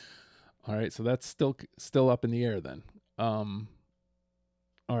 All right, so that's still up in the air then. All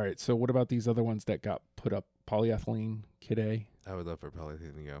right, so what about these other ones that got put up? Polyethylene, Kid A. I would love for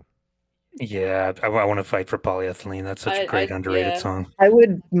Polyethylene to go. Yeah, I want to fight for polyethylene. That's such a great underrated yeah. song. I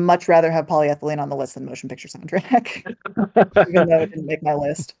would much rather have polyethylene on the list than motion picture soundtrack, even though it didn't make my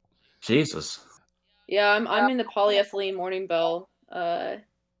list. Jesus. Yeah, I'm in the polyethylene Morning Bell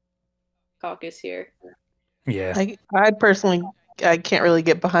caucus here. Yeah. I personally, I can't really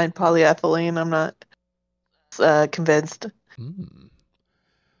get behind polyethylene. I'm not convinced.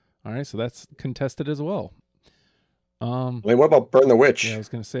 All right, so that's contested as well. I mean, what about Burn the Witch? Yeah, I was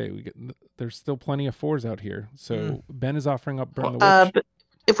gonna say there's still plenty of 4s out here. So Ben is offering up Burn the Witch. But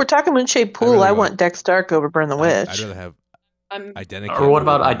if we're talking Moonshaped Pool, really I want- want Dex Dark over Burn the Witch. I'd rather have I'm Identikit. Or what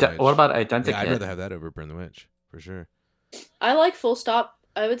about over Burn the Witch. what about Identikit? Yeah, I'd rather have that over Burn the Witch for sure. I like Full Stop.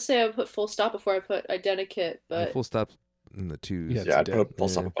 I would say I would put Full Stop before I put Identikit, but Full stop in the 2s. Yeah, Yeah, I'd dead. put Full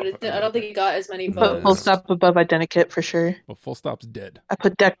Stop but above I don't think it got as many Put Full votes. Stop above Identikit for sure. Well, Full Stop's dead. I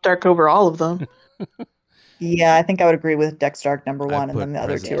put Dex Dark over all of them. Yeah, I think I would agree with Dex Dark number I'd one, and put then the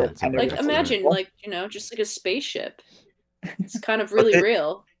other two are Presidents kind over of Like Dex Dark. imagine, like just like a spaceship. It's kind of really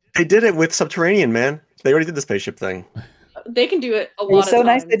real. They did it with Subterranean, man. They already did the spaceship thing. They can do it a It lot was of so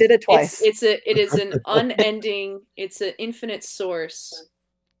times. nice they did it twice. It is an unending. It's an infinite source.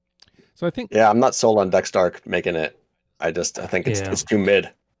 So I think Yeah, I'm not sold on Dex Dark making it. I think it's Yeah. it's too mid.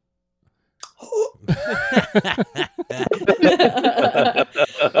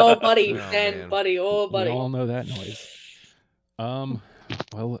 Oh, buddy, Oh, Ben, man. buddy, oh, we buddy. all know that noise.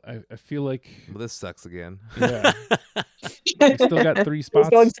 Well, I feel like Well, this sucks again. Yeah. we still got 3 It was spots.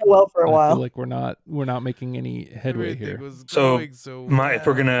 going so well for a and I while. feel like we're not making any headway Everything here. was So, going so if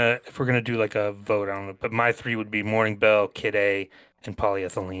we're well. gonna do like a vote on it, but my 3 would be Morning Bell, Kid A, and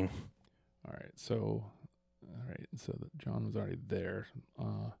polyethylene. All right, so John was already there,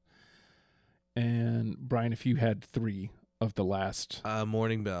 and Brian, if you had 3 of the last,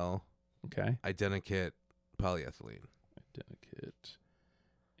 Morning Bell, okay, Identikit, polyethylene. Identikit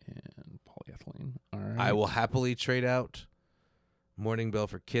and polyethylene. All right, I will happily trade out Morning Bell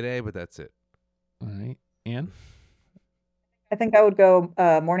for Kid A, but that's it. All right, Anne, I think I would go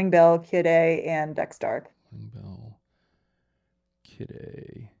Morning Bell, Kid A, and Dex Dark. Morning Bell, Kid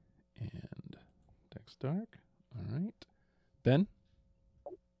A, and Dex Dark. All right, Ben.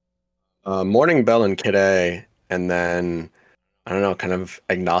 Morning Bell and Kid A, and then I don't know, kind of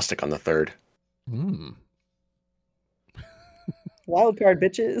agnostic on the third. Wild card,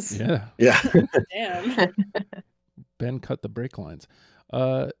 bitches. Yeah, Yeah. Damn. Ben cut the brake lines.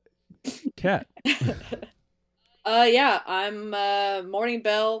 Kat. Yeah, I'm Morning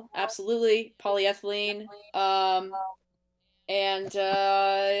Bell, absolutely. Polyethylene. And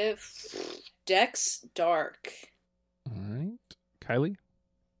Dex Dark. All right, Kylie.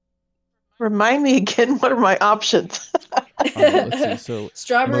 Remind me again, what are my options? Let's see. So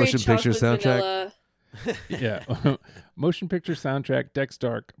Strawberry Motion picture chocolate soundtrack. vanilla. yeah, motion picture soundtrack, Dex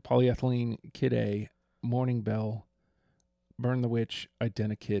Dark, polyethylene, Kid A, Morning Bell, Burn the Witch,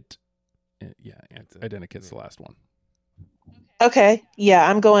 Identikit. Yeah, Identikit's the last one. Okay, yeah,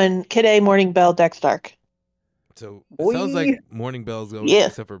 I'm going Kid A, Morning Bell, Dex Dark. So it sounds Boy. like Morning Bell's going, Yeah.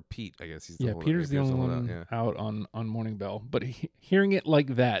 except for Pete. I guess he's the Yeah, holder. Peter's the Peter's only holdout, one yeah. out on Morning Bell. But hearing it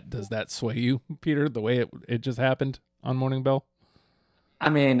like that, does that sway you, Peter? The way it just happened on Morning Bell? I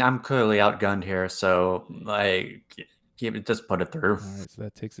mean, I'm clearly outgunned here, so just put it through. All right, so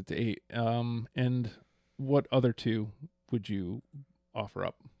that takes it to 8. And what other 2 would you offer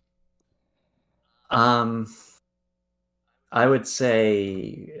up? I would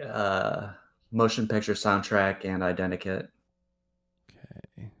say motion picture soundtrack and Identikit.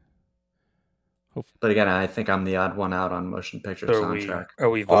 Okay. But again, I think I'm the odd one out on motion picture So soundtrack. are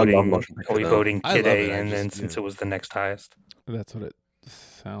we I love voting? motion picture Are we though. voting I Kid love A, it, I and just, then you since know. it was the next highest? That's what it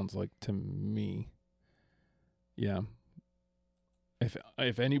sounds like to me. Yeah.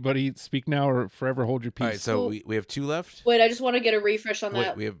 If anybody speak now or forever hold your peace. All right, so we have 2 left. Wait, I just want to get a refresh on Wait,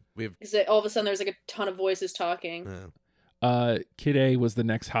 that. we have Because all of a sudden there's like a ton of voices talking. Kid A was the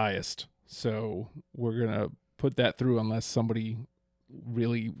next highest. So we're going to put that through unless somebody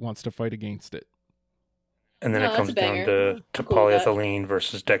really wants to fight against it. And then No, it that's comes a down banger. to I'm cool with that. polyethylene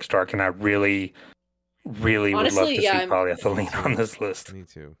versus Dex Dark, and I really would love Honestly, to yeah, see I'm- polyethylene on this list. Me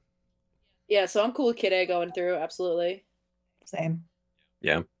too. Yeah, so I'm cool with Kid A going through, absolutely. Same.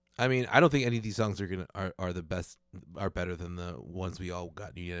 I mean, I don't think any of these songs are the best, are better than the ones we all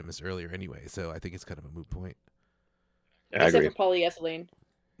got unanimous earlier anyway. So I think it's kind of a moot point. Yeah, I Except agree. for polyethylene.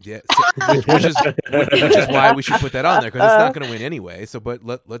 Yeah, so, which is why we should put that on there because it's not going to win anyway. So, but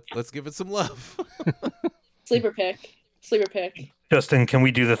let's give it some love. Sleeper pick. Sleeper pick. Justin, can we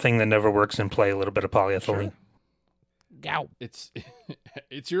do the thing that never works and play a little bit of polyethylene? It's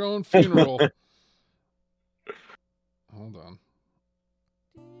it's your own funeral. Hold on.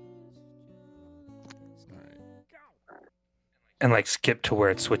 and like skip to where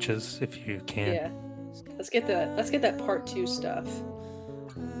it switches if you can. Yeah. Let's get that part 2 stuff.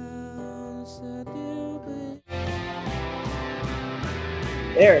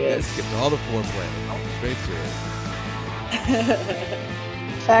 There it Yeah, is. skipped all the foreplay. Straight to it.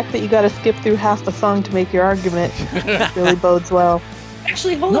 The fact that you got to skip through half the song to make your argument really bodes well.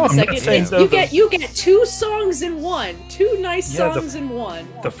 Actually, hold No, up a I'm not second. saying It's, though you get 2 songs in one. 2 nice Yeah, songs in one.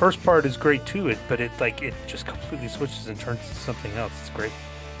 The first part is great too, but it just completely switches and turns to something else. It's great.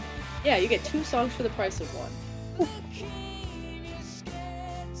 Yeah, you get 2 songs for the price of one.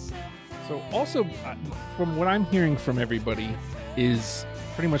 So also, from what I'm hearing from everybody, is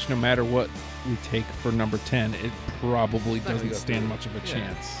pretty much no matter what we take for number 10, it probably not gonna doesn't go stand through. much of a Yeah.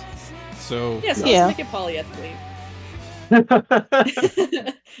 chance. So Yeah, so Yeah. let's make it polyethylene.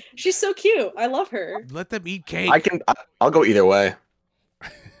 She's so cute. I love her. Let them eat cake. I'll go either way.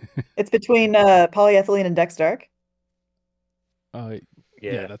 It's between polyethylene and Dex Dark.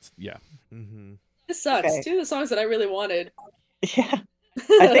 yeah, that's Mm-hmm. This sucks. Okay. 2 of the songs that I really wanted. Yeah.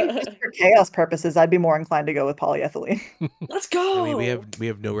 I think just for chaos purposes, I'd be more inclined to go with polyethylene. Let's go. I mean, we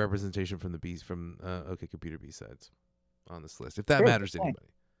have no representation from the B's from OK Computer B sides on this list. If that Sure, matters to fine. anybody.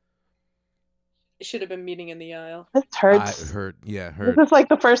 It should have been meeting in the aisle. This hurts. I heard. This Heard. is like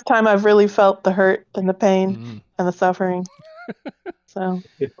the first time I've really felt the hurt and the pain Mm. and the suffering. So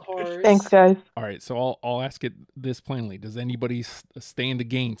Horrors. thanks, guys. all right. So I'll ask it this plainly: does anybody stand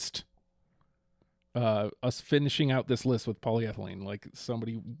against us finishing out this list with polyethylene? Like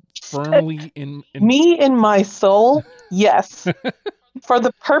somebody firmly in Me in my soul, yes. For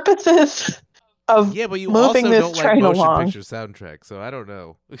the purposes of Yeah, but you moving also this don't like train motion along. picture soundtrack, so I don't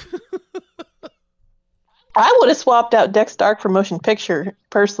know. I would have swapped out Dex Dark for motion picture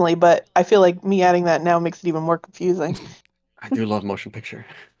personally, but I feel like me adding that now makes it even more confusing. I do love motion picture.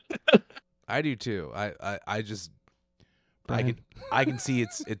 I do too. I just Brian? I can see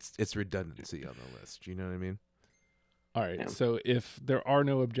it's redundancy on the list. You know what I mean? All right. Yeah. So if there are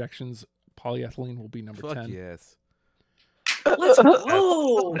no objections, polyethylene will be number Fuck 10. yes. Let's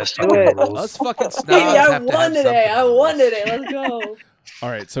go. That's do it. Us fucking snobs Baby, I have to won have today. I something on won this. today. Let's go. All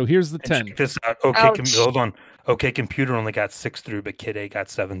right. So here's the And 10. check this out. Ouch. Hold on. OK Computer only got 6 through, but Kid A got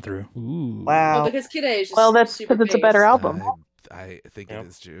 7 through. Ooh. Wow. Well, because Kid A is just Well, that's super because it's a better based. album. I think Yep. it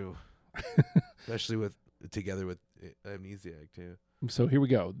is too. Especially together with Amnesiac too. So here we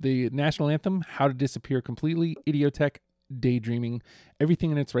go. The national anthem, How to Disappear Completely, Idiotech, Daydreaming,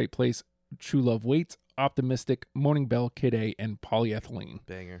 Everything in Its Right Place, True Love Waits, Optimistic, Morning Bell, Kid A, and Polyethylene.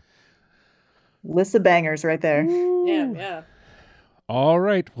 Banger. List of bangers right there. Damn, yeah. All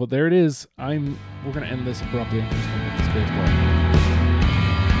right. Well, there it is. We're going to end this abruptly. I'm just going to hit this baseball.